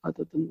happen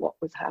other than what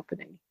was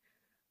happening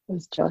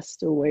was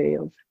just a way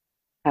of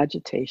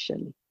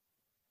agitation.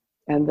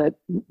 And that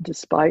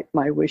despite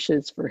my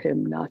wishes for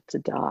him not to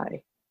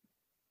die,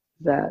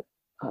 that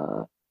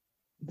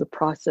the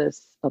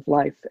process of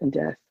life and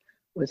death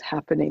was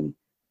happening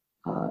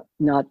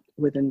not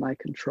within my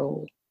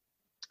control.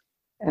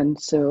 And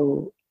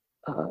so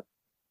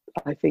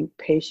I think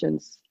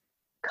patience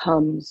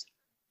comes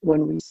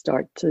when we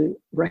start to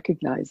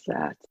recognize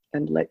that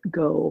and let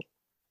go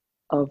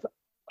of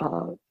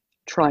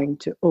trying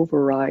to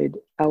override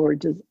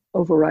the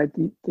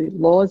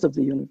laws of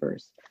the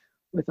universe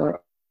with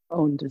our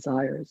own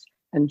desires,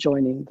 and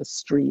joining the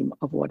stream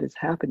of what is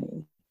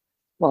happening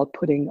while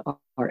putting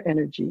our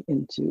energy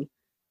into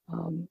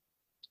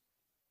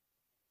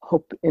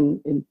hope,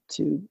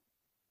 into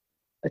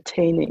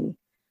attaining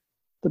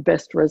the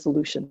best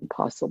resolution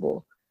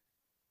possible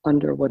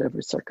under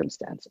whatever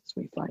circumstances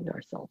we find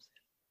ourselves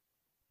in.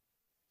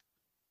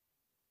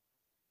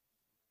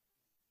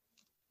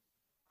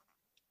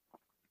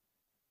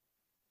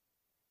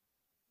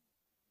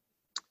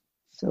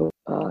 So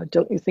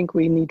don't you think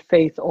we need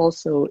faith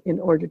also in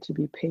order to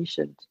be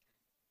patient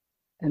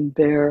and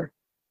bear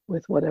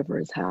with whatever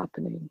is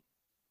happening?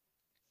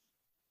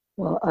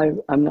 Well,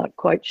 I'm not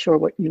quite sure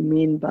what you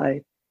mean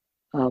by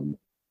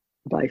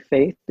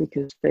faith,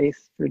 because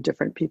faith for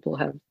different people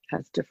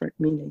has different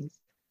meanings.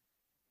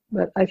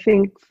 But I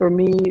think for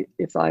me,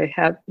 if I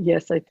have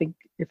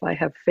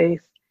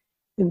faith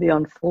in the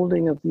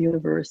unfolding of the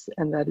universe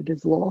and that it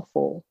is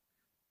lawful,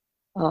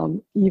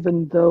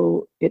 even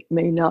though it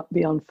may not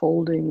be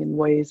unfolding in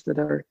ways that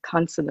are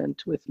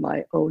consonant with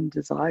my own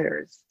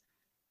desires,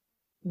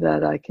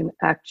 that I can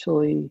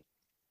actually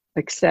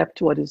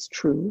accept what is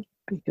true,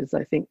 because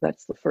I think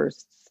that's the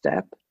first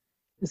step,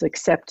 is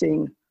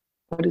accepting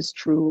what is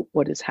true,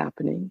 what is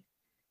happening,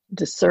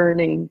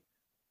 discerning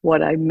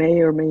what I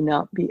may or may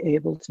not be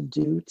able to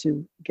do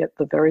to get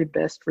the very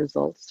best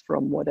results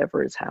from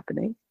whatever is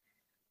happening,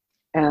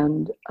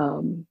 and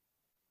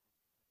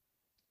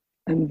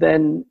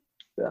then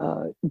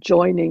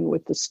joining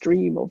with the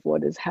stream of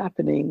what is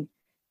happening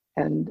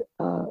and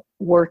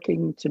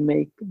working to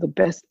make the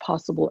best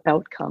possible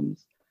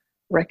outcomes,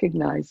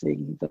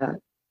 recognizing that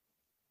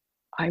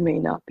I may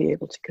not be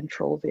able to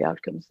control the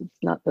outcomes.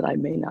 It's not that I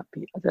may not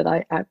be, that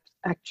I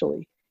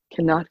actually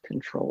cannot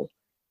control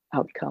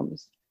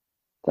outcomes.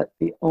 That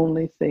the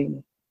only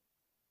thing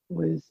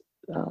was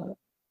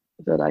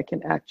that I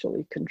can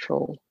actually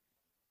control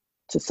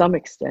to some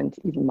extent,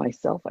 even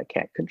myself, I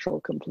can't control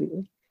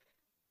completely.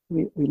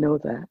 We know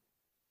that.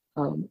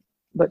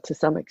 But to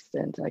some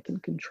extent, I can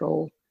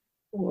control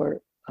or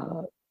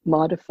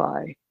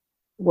modify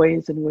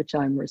ways in which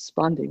I'm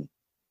responding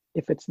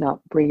if it's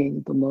not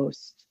bringing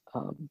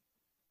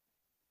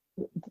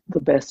the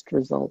best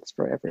results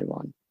for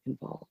everyone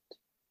involved.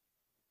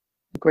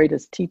 The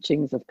greatest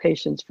teachings of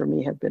patience for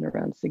me have been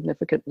around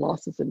significant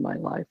losses in my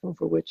life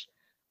over which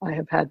I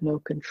have had no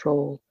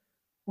control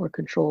or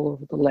control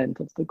over the length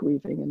of the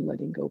grieving and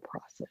letting go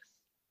process.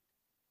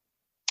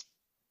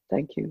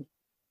 Thank you.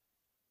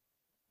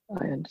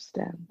 I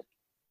understand.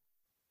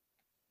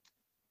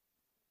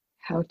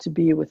 How to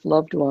be with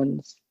loved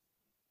ones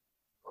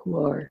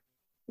who are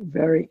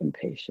very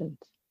impatient.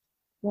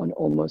 One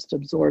almost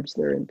absorbs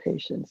their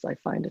impatience. I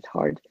find it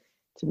hard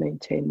to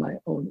maintain my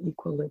own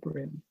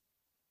equilibrium.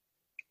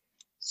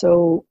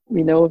 So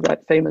we know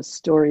that famous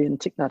story in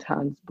Thich Nhat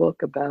Hanh's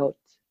book about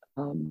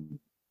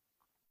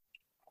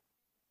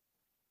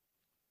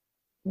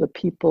the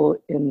people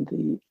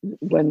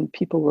when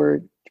people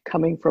were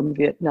coming from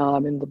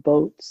Vietnam in the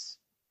boats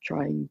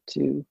trying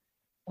to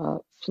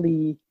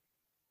flee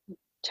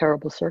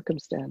terrible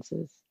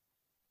circumstances.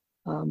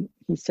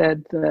 He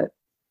said that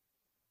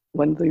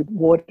when the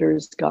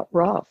waters got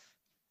rough,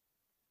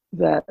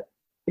 that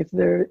if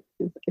there,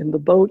 in the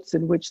boats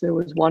in which there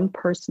was one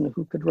person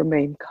who could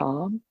remain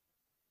calm,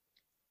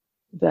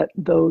 that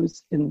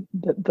those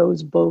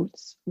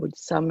boats would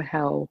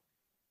somehow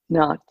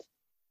not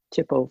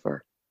tip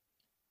over.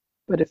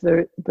 But if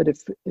there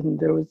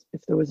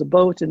was a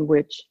boat in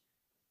which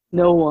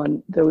there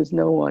was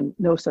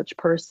no such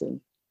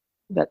person,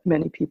 that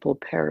many people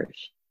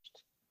perished.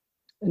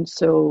 And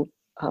so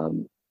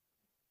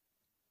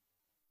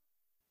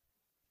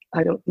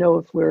I don't know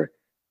if we're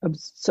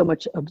so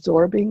much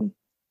absorbing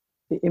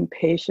the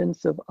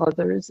impatience of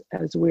others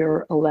as we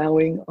are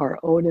allowing our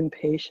own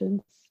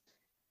impatience,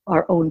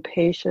 our own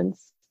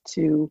patience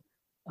to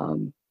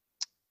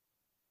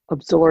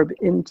absorb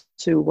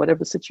into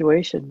whatever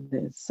situation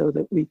is, so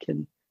that we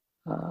can,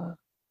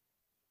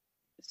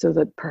 so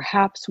that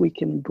perhaps we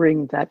can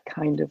bring that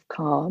kind of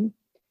calm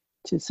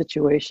to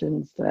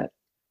situations that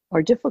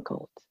are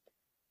difficult.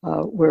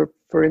 Where,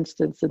 for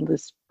instance, in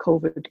this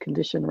COVID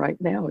condition right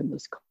now, in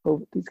these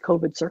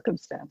COVID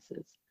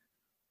circumstances,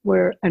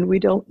 and we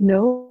don't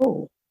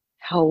know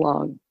how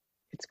long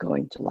it's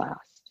going to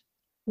last.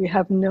 We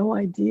have no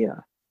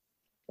idea,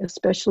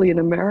 especially in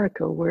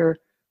America, where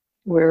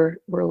we're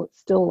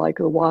still like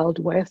the Wild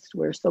West,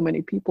 where so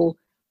many people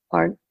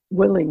aren't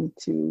willing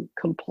to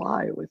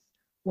comply with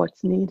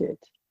what's needed.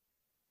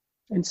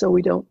 And so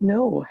we don't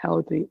know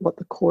what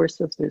the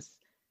course of this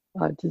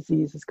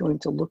disease is going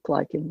to look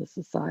like in the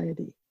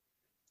society.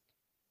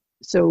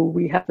 So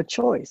we have a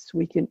choice.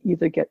 We can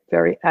either get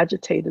very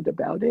agitated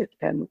about it,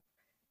 and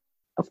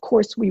of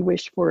course we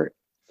wish for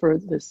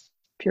this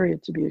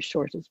period to be as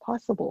short as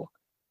possible,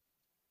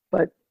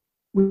 but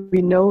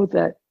we know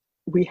that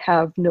we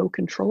have no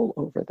control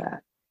over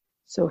that.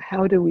 So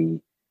how do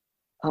we,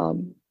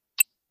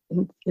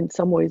 in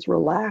some ways,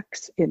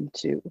 relax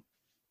into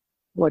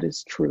what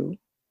is true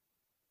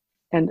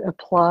and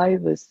apply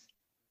this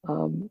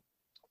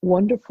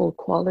wonderful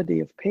quality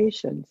of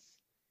patience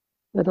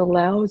that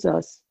allows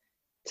us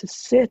to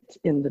sit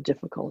in the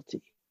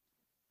difficulty.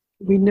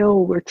 We know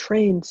we're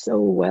trained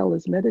so well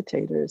as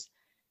meditators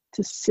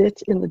to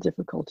sit in the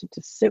difficulty,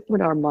 to sit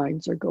when our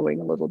minds are going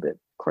a little bit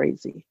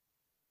crazy,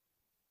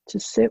 to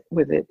sit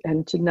with it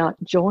and to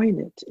not join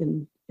it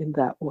in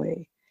that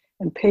way.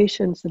 And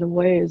patience, in a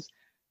way,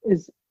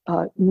 is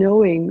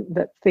knowing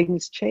that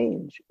things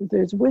change.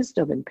 There's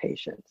wisdom in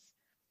patience.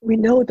 We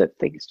know that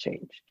things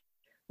change.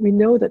 We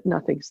know that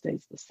nothing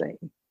stays the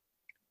same.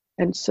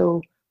 And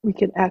so we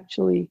can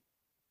actually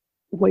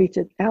wait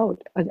it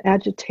out. An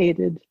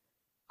agitated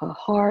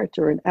heart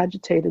or an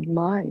agitated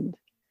mind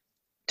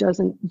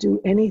doesn't do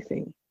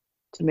anything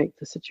to make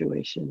the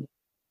situation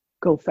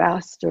go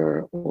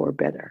faster or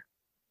better.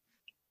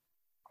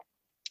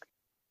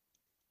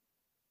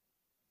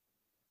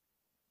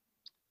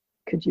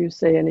 Could you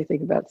say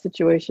anything about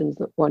situations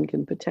that one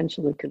can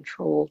potentially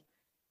control,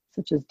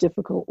 such as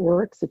difficult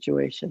work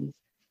situations,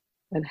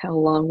 and how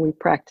long we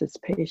practice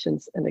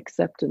patience and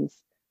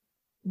acceptance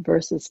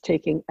versus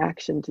taking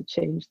action to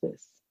change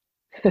this?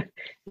 And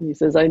he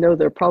says, I know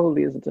there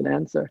probably isn't an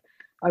answer.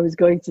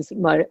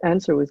 My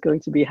answer was going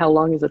to be, how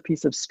long is a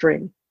piece of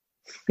string?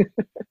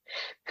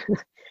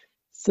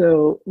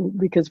 So,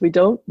 because we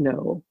don't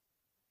know,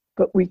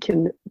 but we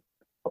can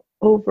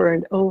over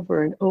and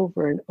over and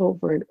over and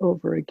over and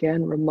over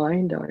again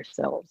remind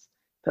ourselves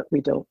that we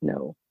don't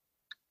know,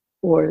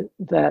 or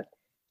that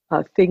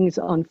things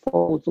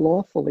unfold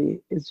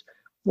lawfully is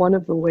one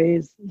of the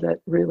ways that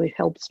really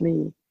helps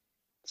me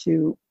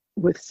to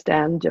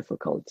withstand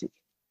difficulty,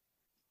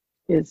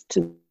 is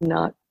to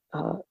not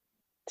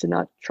to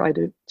not try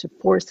to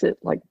force it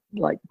like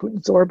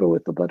Zorba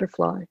with the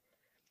butterfly,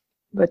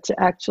 but to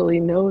actually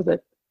know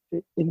that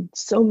in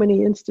so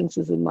many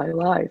instances in my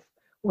life,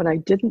 when I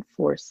didn't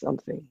force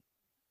something,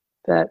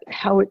 that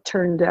how it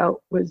turned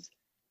out was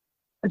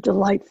a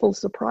delightful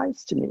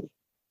surprise to me.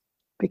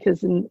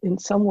 Because in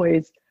some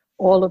ways,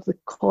 all of the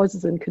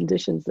causes and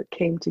conditions that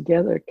came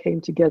together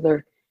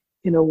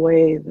in a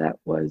way that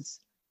was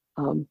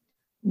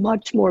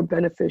much more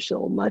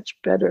beneficial, much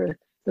better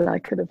than I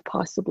could have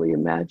possibly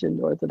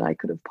imagined or that I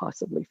could have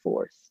possibly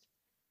forced.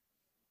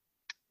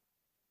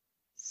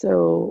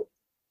 So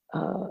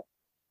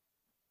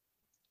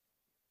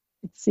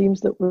it seems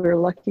that we're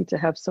lucky to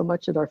have so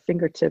much at our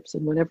fingertips,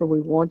 and whenever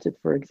we want it,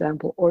 for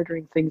example,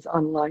 ordering things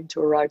online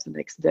to arrive the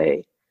next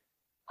day.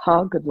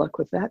 Good luck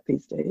with that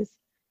these days.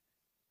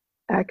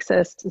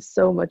 Access to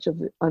so much of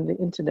it on the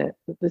internet,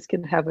 that this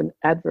can have an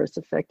adverse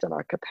effect on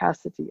our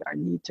capacity, our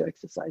need to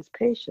exercise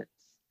patience.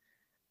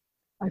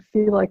 I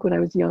feel like when I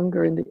was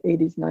younger in the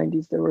 80s,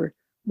 90s, there were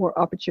more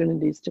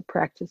opportunities to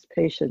practice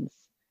patience.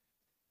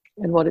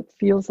 And what it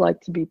feels like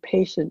to be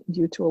patient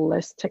due to a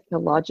less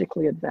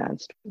technologically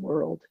advanced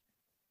world.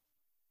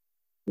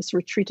 This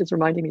retreat is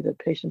reminding me that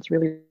patience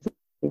really is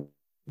a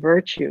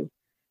virtue.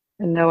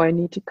 And now I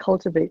need to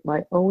cultivate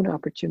my own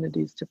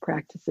opportunities to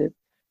practice it,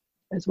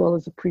 as well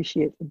as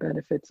appreciate the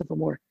benefits of a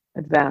more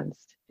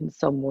advanced, in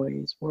some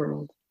ways,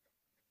 world.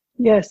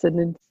 Yes,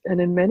 and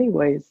in many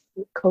ways,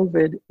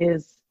 COVID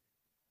is,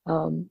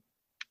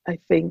 I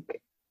think,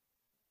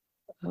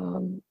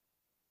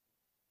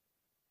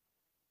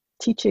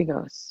 teaching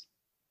us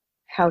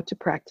how to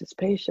practice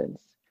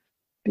patience,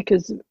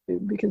 because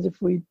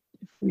if we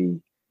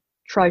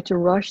try to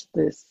rush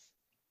this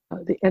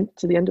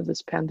to the end of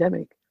this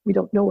pandemic, we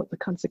don't know what the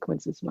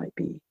consequences might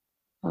be.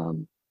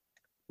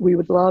 We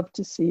would love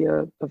to see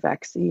a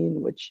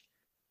vaccine which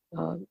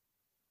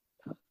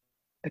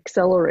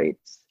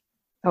accelerates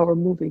our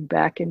moving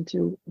back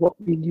into what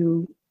we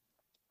knew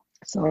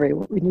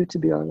to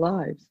be our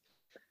lives.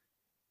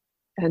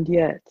 And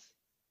yet,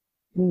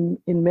 in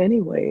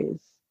many ways,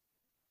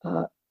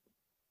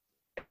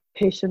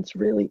 patience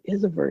really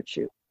is a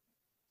virtue.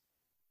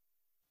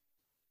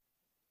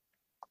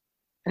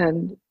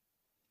 And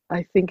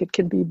I think it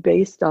can be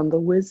based on the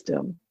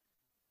wisdom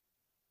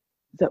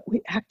that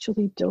we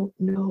actually don't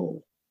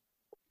know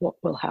what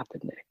will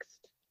happen next.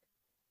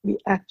 We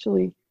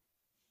actually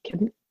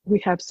we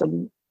have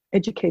some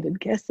educated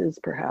guesses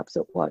perhaps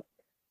at what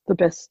the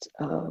best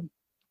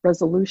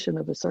resolution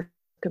of a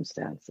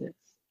circumstance is.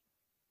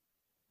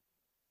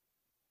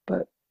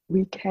 But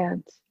we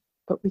can't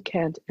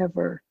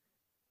ever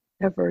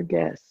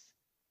guess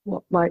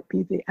what might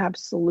be the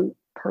absolute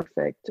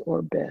perfect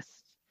or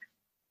best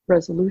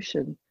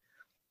resolution.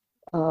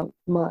 A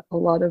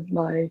lot of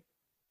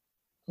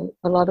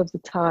the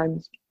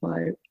times,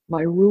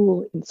 my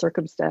rule in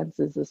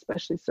circumstances,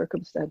 especially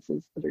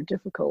circumstances that are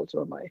difficult,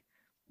 or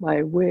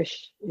my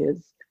wish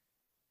is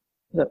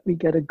that we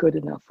get a good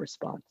enough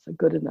response, a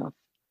good enough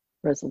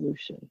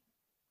resolution.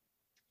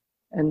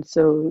 And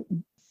so,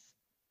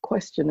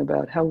 question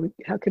about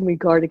how can we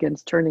guard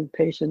against turning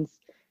patience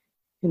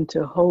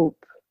into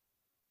hope?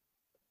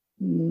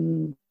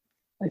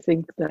 I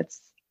think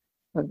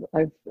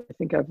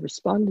I've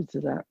responded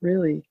to that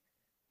really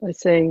by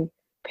saying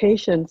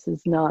patience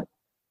is not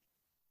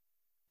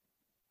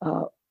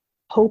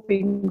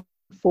hoping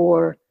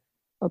for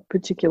a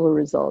particular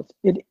result.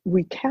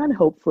 We can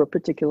hope for a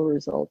particular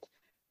result,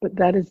 but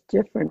that is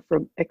different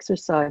from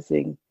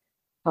exercising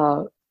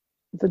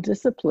the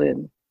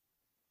discipline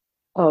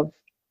of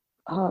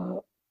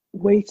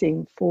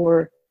waiting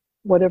for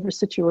whatever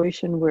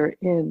situation we're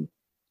in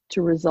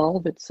to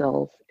resolve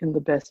itself in the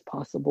best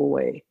possible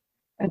way.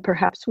 And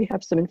perhaps we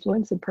have some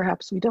influence and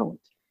perhaps we don't.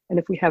 And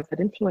if we have that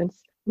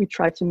influence, we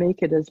try to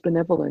make it as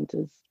benevolent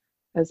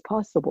as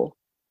possible.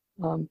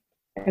 And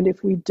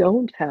if we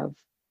don't have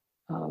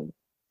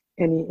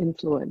any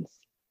influence,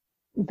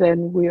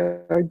 then we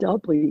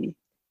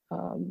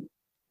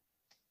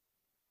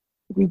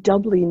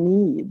doubly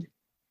need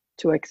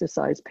to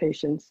exercise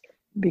patience,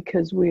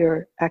 because we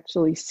are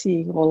actually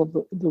seeing all of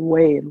the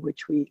way in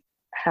which we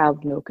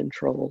have no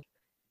control.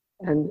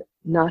 And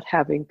not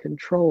having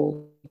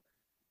control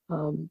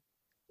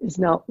is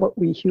not what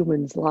we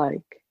humans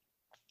like.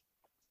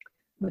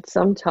 But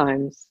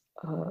sometimes,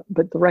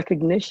 but the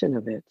recognition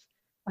of it,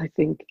 I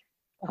think,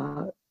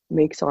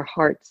 makes our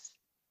hearts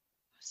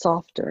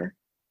softer.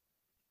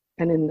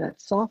 And in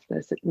that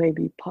softness, it may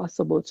be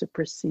possible to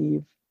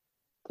perceive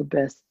the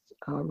best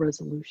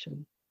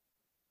resolution.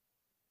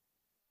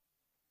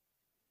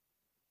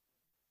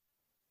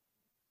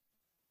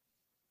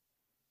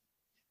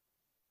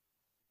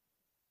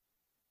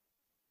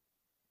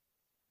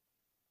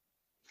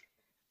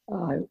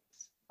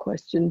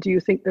 Question, do you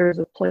think there's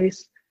a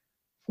place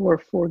for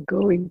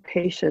foregoing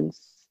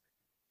patience,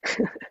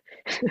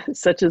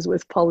 such as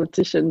with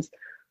politicians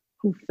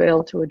who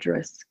fail to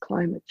address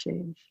climate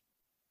change?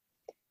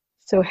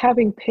 So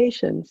having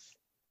patience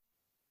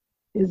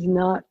is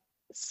not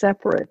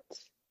separate,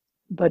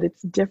 but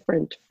it's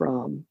different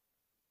from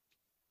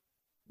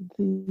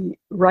the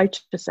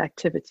righteous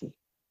activity.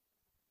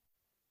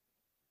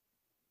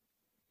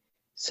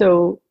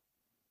 So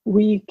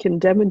we can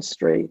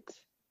demonstrate,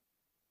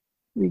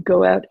 we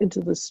go out into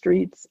the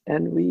streets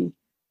and we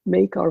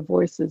make our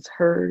voices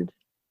heard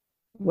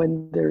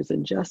when there's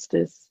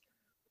injustice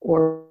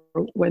or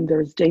when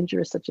there's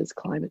danger such as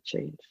climate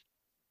change.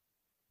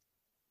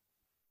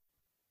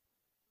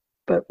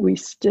 But we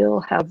still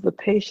have the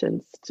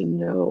patience to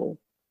know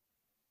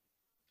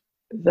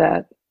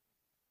that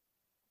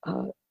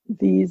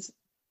these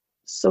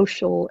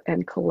social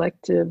and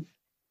collective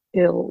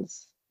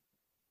ills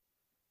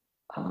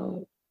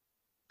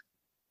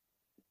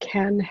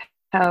can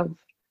have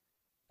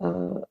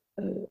a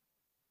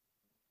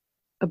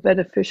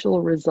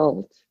beneficial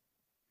result,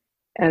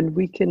 and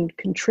we can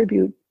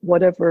contribute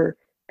whatever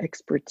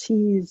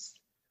expertise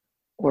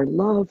or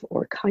love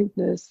or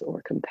kindness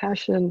or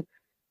compassion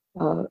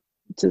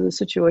to the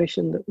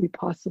situation that we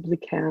possibly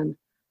can,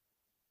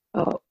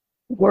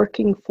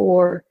 working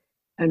for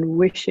and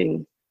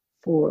wishing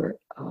for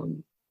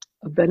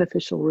a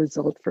beneficial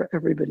result for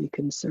everybody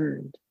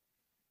concerned.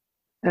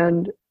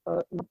 And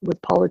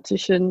with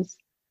politicians,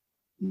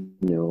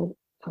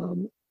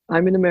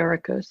 I'm in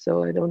America,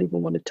 so I don't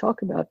even want to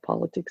talk about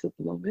politics at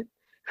the moment.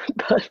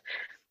 But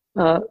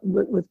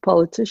with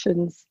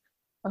politicians,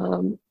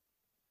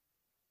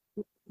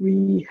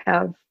 we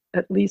have,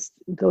 at least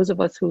those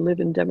of us who live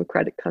in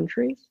democratic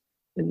countries,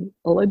 in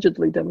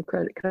allegedly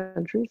democratic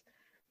countries,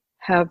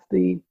 have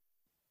the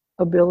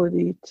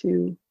ability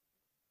to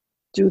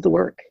do the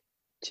work,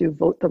 to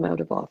vote them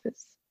out of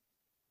office,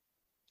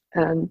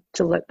 and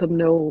to let them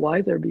know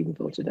why they're being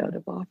voted out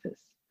of office.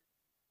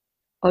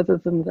 Other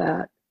than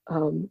that,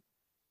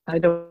 I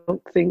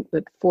don't think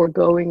that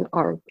foregoing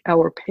our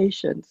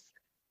patience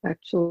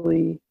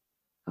actually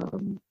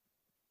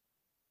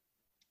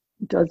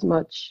does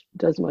much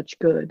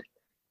good.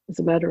 As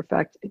a matter of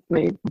fact, it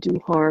may do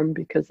harm,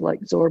 because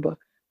like Zorba,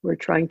 we're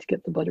trying to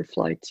get the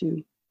butterfly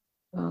to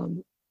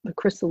the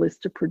chrysalis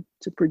to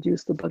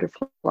produce the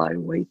butterfly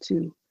way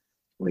too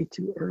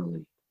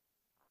early.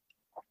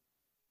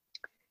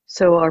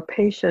 So our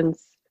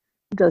patience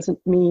doesn't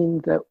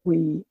mean that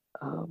we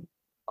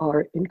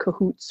are in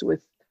cahoots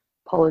with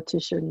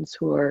politicians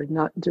who are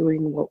not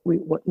doing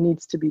what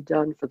needs to be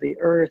done for the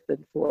earth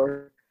and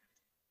for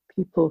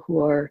people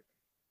who are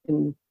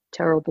in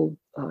terrible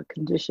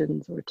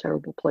conditions or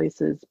terrible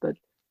places, but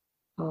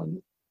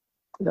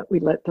that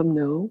we let them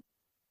know,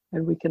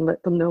 and we can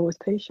let them know with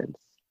patience,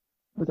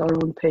 with our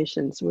own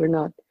patience. We're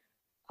not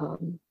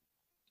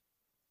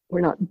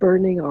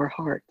burning our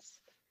hearts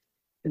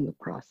in the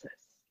process.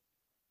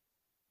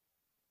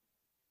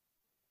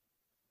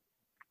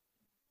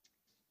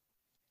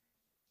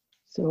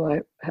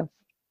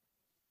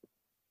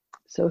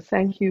 So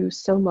thank you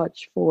so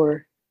much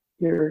for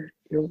your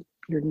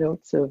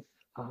notes of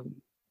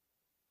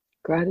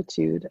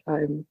gratitude.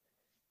 I'm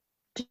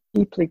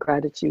deeply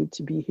gratitude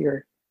to be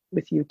here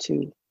with you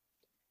too.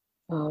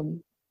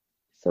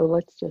 So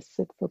let's just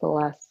sit for the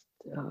last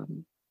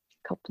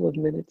couple of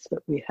minutes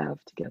that we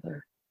have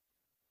together.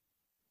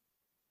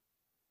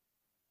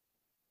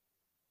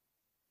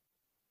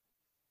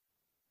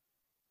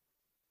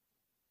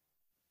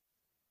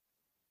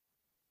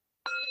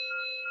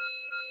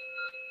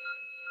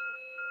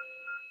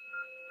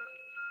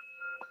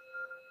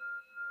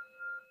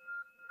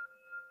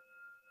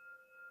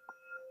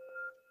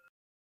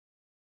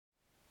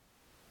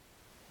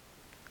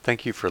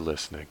 Thank you for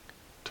listening.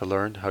 To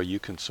learn how you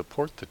can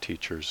support the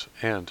teachers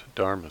and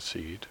Dharma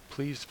Seed,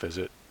 please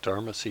visit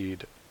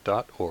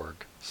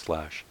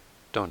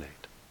dharmaseed.org/donate.